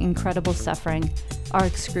ongoing incredible suffering, are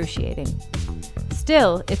excruciating.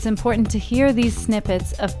 Still, it's important to hear these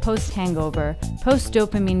snippets of post-hangover,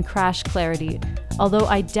 post-dopamine crash clarity, although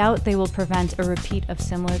I doubt they will prevent a repeat of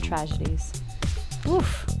similar tragedies.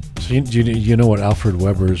 Oof. So you know what Alfred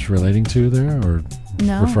Weber is relating to there, or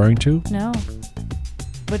No. referring to? No.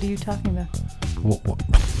 What are you talking about? What?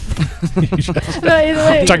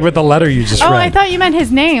 No, Talking about the letter you just read. I thought you meant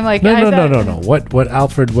his name. Like No. What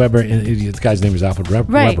Alfred Weber? The guy's name is Alfred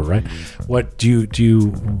Weber, right? What do you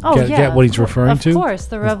get what he's referring to? Of course,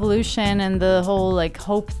 the revolution and the whole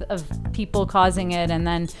hope of people causing it, and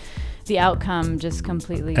then the outcome just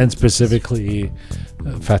completely. And specifically,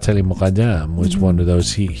 Fatali Moghadam was one of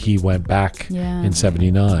those. He went back in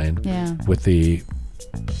 '79 with the,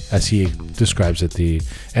 as he describes it, the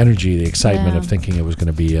energy, the excitement of thinking it was going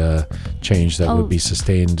to be a change that would be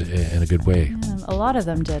sustained in a good way. Yeah, a lot of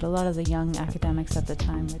them did. A lot of the young academics at the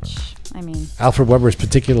time, which, I mean... Alfred Weber is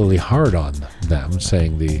particularly hard on them,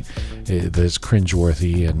 saying that it's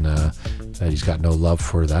cringeworthy and that he's got no love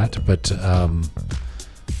for that. But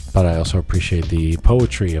I also appreciate the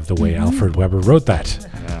poetry of the way Alfred Weber wrote that.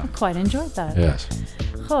 I quite enjoyed that. Yes.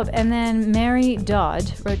 And then Mary Dodd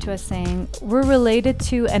wrote to us saying, we're related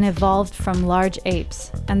to and evolved from large apes,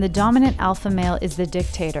 and the dominant alpha male is the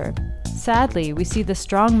dictator. Sadly, we see the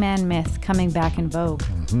strongman myth coming back in vogue.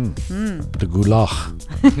 The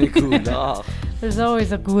gulag. There's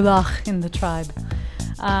always a gulag in the tribe.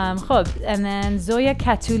 And then Zoya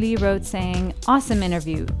Katuli wrote saying, awesome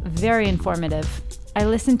interview, very informative. I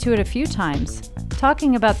listened to it a few times.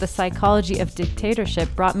 Talking about the psychology of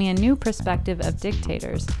dictatorship brought me a new perspective of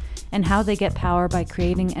dictators and how they get power by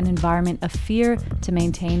creating an environment of fear to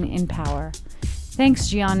maintain in power. Thanks,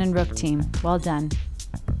 Gian and Rook team. Well done.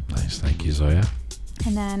 Nice. Thank you, Zoya.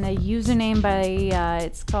 And then a username by,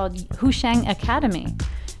 it's called Husheng Academy,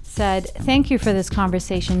 said, thank you for this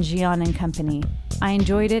conversation, Gian and company. I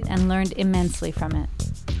enjoyed it and learned immensely from it.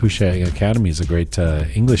 Husheng Academy is a great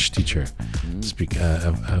English teacher.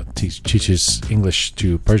 Teaches English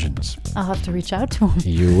to Persians. I'll have to reach out to him.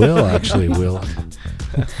 You will actually.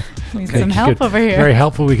 Need some help over here. Very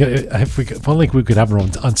helpful. If only we could have her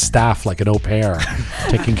on staff like an au pair,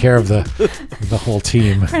 taking care of the whole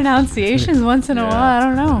team. Pronunciations once in a while. I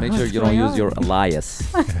don't know. Make sure you don't use your alias.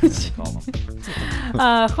 As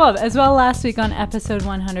well, last week on episode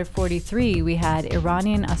 143, we had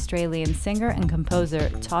Iranian-Australian singer and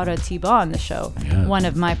composer Tara Tiba on the show. Yeah. One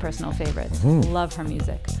of my personal favorites. Love her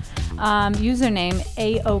music. Username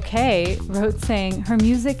AOK wrote saying, her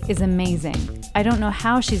music is amazing. I don't know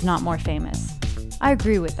how she's not more famous. I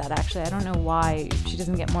agree with that, actually. I don't know why she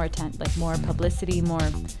doesn't get more more publicity, more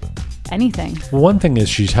anything. Well, one thing is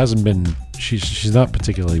she's not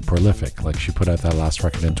particularly prolific. Like, she put out that last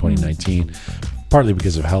record in 2019, partly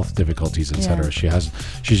because of health difficulties, etc.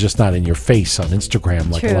 She's just not in your face on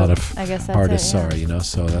Instagram like a lot of artists are,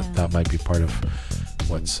 so that might be part of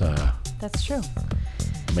what's that's true,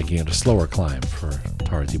 making it a slower climb for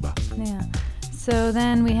Tara Tiba. Yeah. So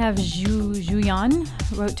then we have Juyan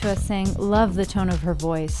wrote to us saying, love the tone of her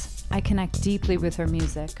voice. I connect deeply with her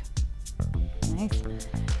music. Nice.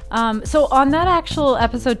 So on that actual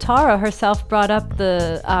episode, Tara herself brought up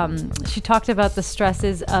she talked about the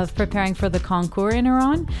stresses of preparing for the concours in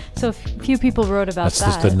Iran. So a few people wrote about That's that.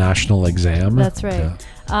 just the national exam. That's right.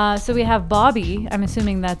 Yeah. So we have Bobby, I'm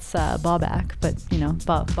assuming that's Bobak, but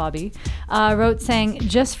Bobby, wrote saying,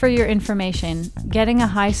 just for your information, getting a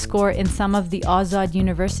high score in some of the Azad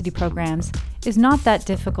University programs is not that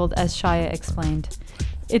difficult, as Shaya explained.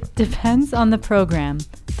 It depends on the program.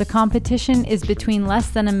 The competition is between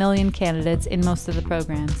less than 1 million candidates in most of the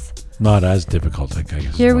programs. Not as difficult, I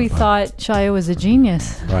guess. Here we thought Shaya was a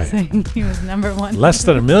genius, Right. saying he was number one. Less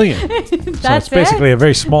than 1 million. So That's it's basically it? a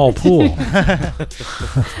very small pool.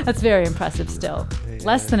 That's very impressive still.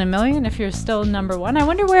 Less than 1 million if you're still number one. I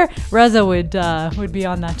wonder where Reza would be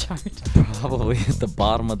on that chart. Probably at the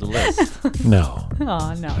bottom of the list. No,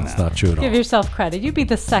 Oh, no. it's not true at all. Give yourself credit. You'd be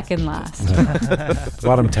the second last.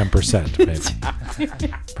 Bottom 10%, maybe.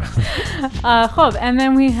 Khob, and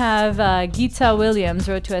then we have Gita Williams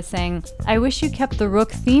wrote to us saying, I wish you kept the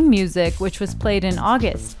Rook theme music, which was played in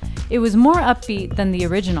August. It was more upbeat than the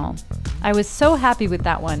original. I was so happy with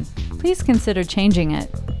that one. Please consider changing it.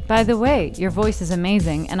 By the way, your voice is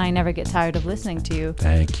amazing, and I never get tired of listening to you.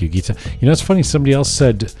 Thank you, Gita. You know, it's funny. Somebody else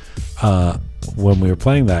said when we were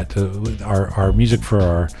playing that, our music for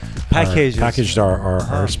our packaged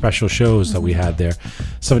our special shows that we had there.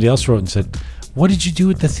 Somebody else wrote and said, "What did you do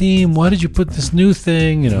with the theme? Why did you put this new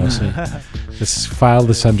thing?" You know, so just file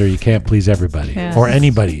this under "You can't please everybody" Yeah. or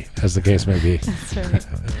anybody, as the case may be. That's right.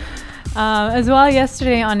 As well,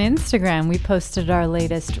 yesterday on Instagram, we posted our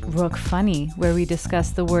latest Rook Funny, where we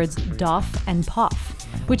discussed the words doff and poff,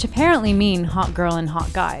 which apparently mean hot girl and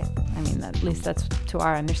hot guy. I mean, at least that's to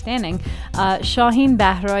our understanding. Shaheen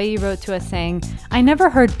Bahrai wrote to us saying, I never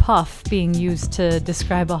heard puff being used to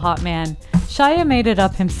describe a hot man. Shaya made it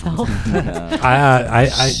up himself.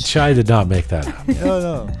 Shai did not make that up.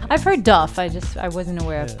 No. I've heard duff. I wasn't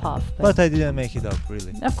aware of puff. But I didn't make it up,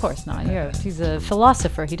 really. Of course not. He's a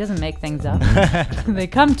philosopher. He doesn't make things up. They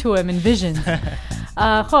come to him in visions.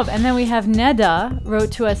 And then we have Neda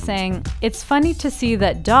wrote to us saying, it's funny to see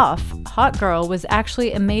that doff, hot girl, was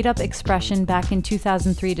actually a made-up expression back in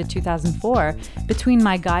 2003 to 2004 between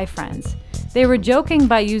my guy friends. They were joking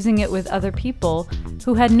by using it with other people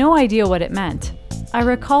who had no idea what it meant. I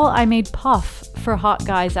recall I made puff for hot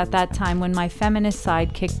guys at that time when my feminist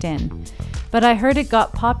side kicked in, but I heard it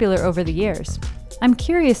got popular over the years. I'm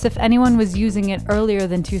curious if anyone was using it earlier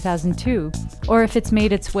than 2002, or if it's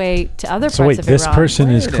made its way to other parts So wait, of this Iran. person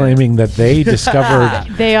is claiming that they discovered.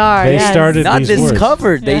 They are. They yes. started Not these words.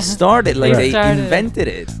 discovered. They started. Like Right. they invented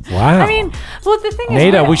it. Wow. I mean, well, the thing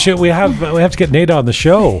is, Neda, we have to get Neda on the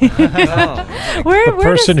show. where The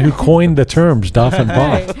person who coined the terms doff and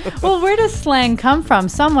boff. Right. Well, where does slang come from?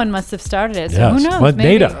 Someone must have started it. So Yes. who knows? Well,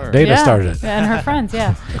 Maybe. Neda started it. And her friends,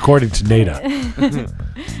 yeah. According to Neda.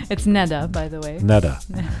 It's Neda, by the way. Neda.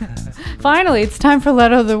 Finally, it's time for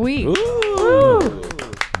Letter of the Week. Woo.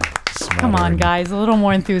 Come on, Smattering. guys. A little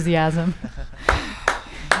more enthusiasm.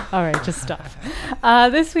 All right, just stop.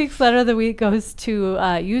 This week's Letter of the Week goes to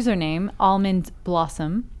username Almond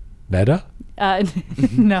Blossom. Neda?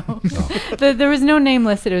 No. There was no name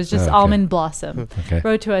listed. It was just Okay. Almond Blossom. Okay.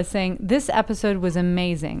 Wrote to us saying, this episode was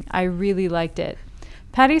amazing. I really liked it.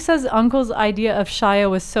 Patty says uncle's idea of Shia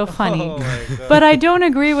was so funny, Oh my God. but I don't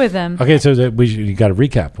agree with him. Okay, so you got to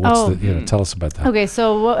recap. Oh. Tell us about that. Okay,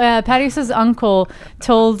 so Patty says uncle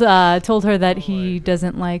told her that he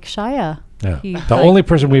doesn't like Shia. Yeah. He, The only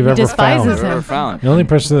person we've ever despises found. him. Never found. The only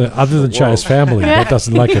person other than Shai's family that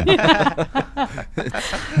doesn't like him.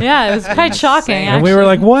 Yeah, it was quite shocking. And we were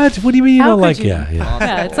like, what? What do you mean you How don't could like you? Yeah.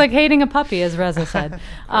 Yeah, it's like hating a puppy, as Reza said.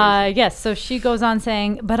 Yes, so she goes on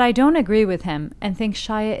saying, but I don't agree with him and think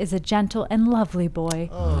Shia is a gentle and lovely boy.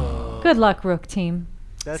 Good luck, Rook team.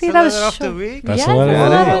 That's See, the that was letter of short. the week? That's Yes, the letter it's of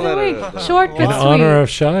the the letter of the week. Short but In sweet. honor of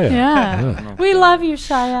Shia. Yeah. We love you,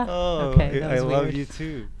 Shia. Oh, Okay, that I was love weird. you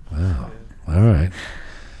too. Wow. All right.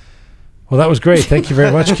 Well, that was great. Thank you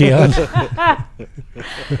very much, Keon.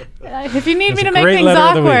 If you need It's me a to make great things letter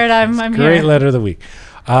of the week. awkward, I'm Great here. letter of the week.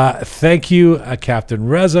 Thank you, Captain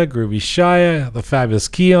Reza, Groovy Shia, the fabulous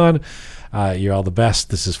Keon. You're all the best.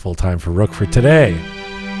 This is Full Time for Rook for today.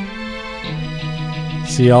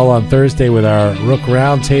 See you all on Thursday with our Rook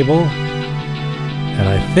Roundtable. And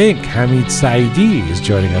I think Hamid Saidi is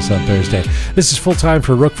joining us on Thursday. This is Full Time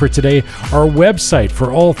for Rook for today. Our website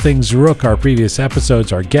for all things Rook, our previous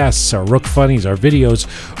episodes, our guests, our Rook funnies, our videos,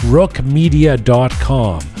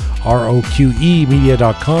 rookmedia.com. ROQE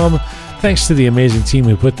media.com. Thanks to the amazing team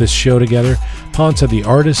who put this show together. Ponta the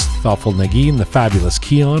artist, Thoughtful Nagin, the fabulous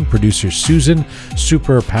Keon, producer Susan,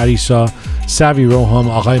 Super Patty Saw, Savvy Roham,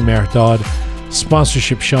 Aghay Merdad,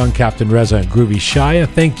 Sponsorship Sean, Captain Reza, and Groovy Shaya.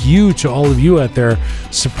 Thank you to all of you out there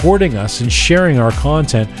supporting us and sharing our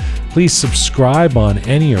content. Please subscribe on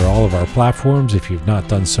any or all of our platforms if you've not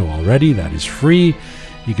done so already. That is free.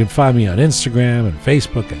 You can find me on Instagram and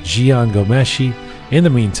Facebook at Gian Gomeshi. In the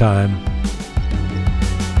meantime,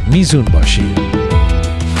 Mizun Bashi.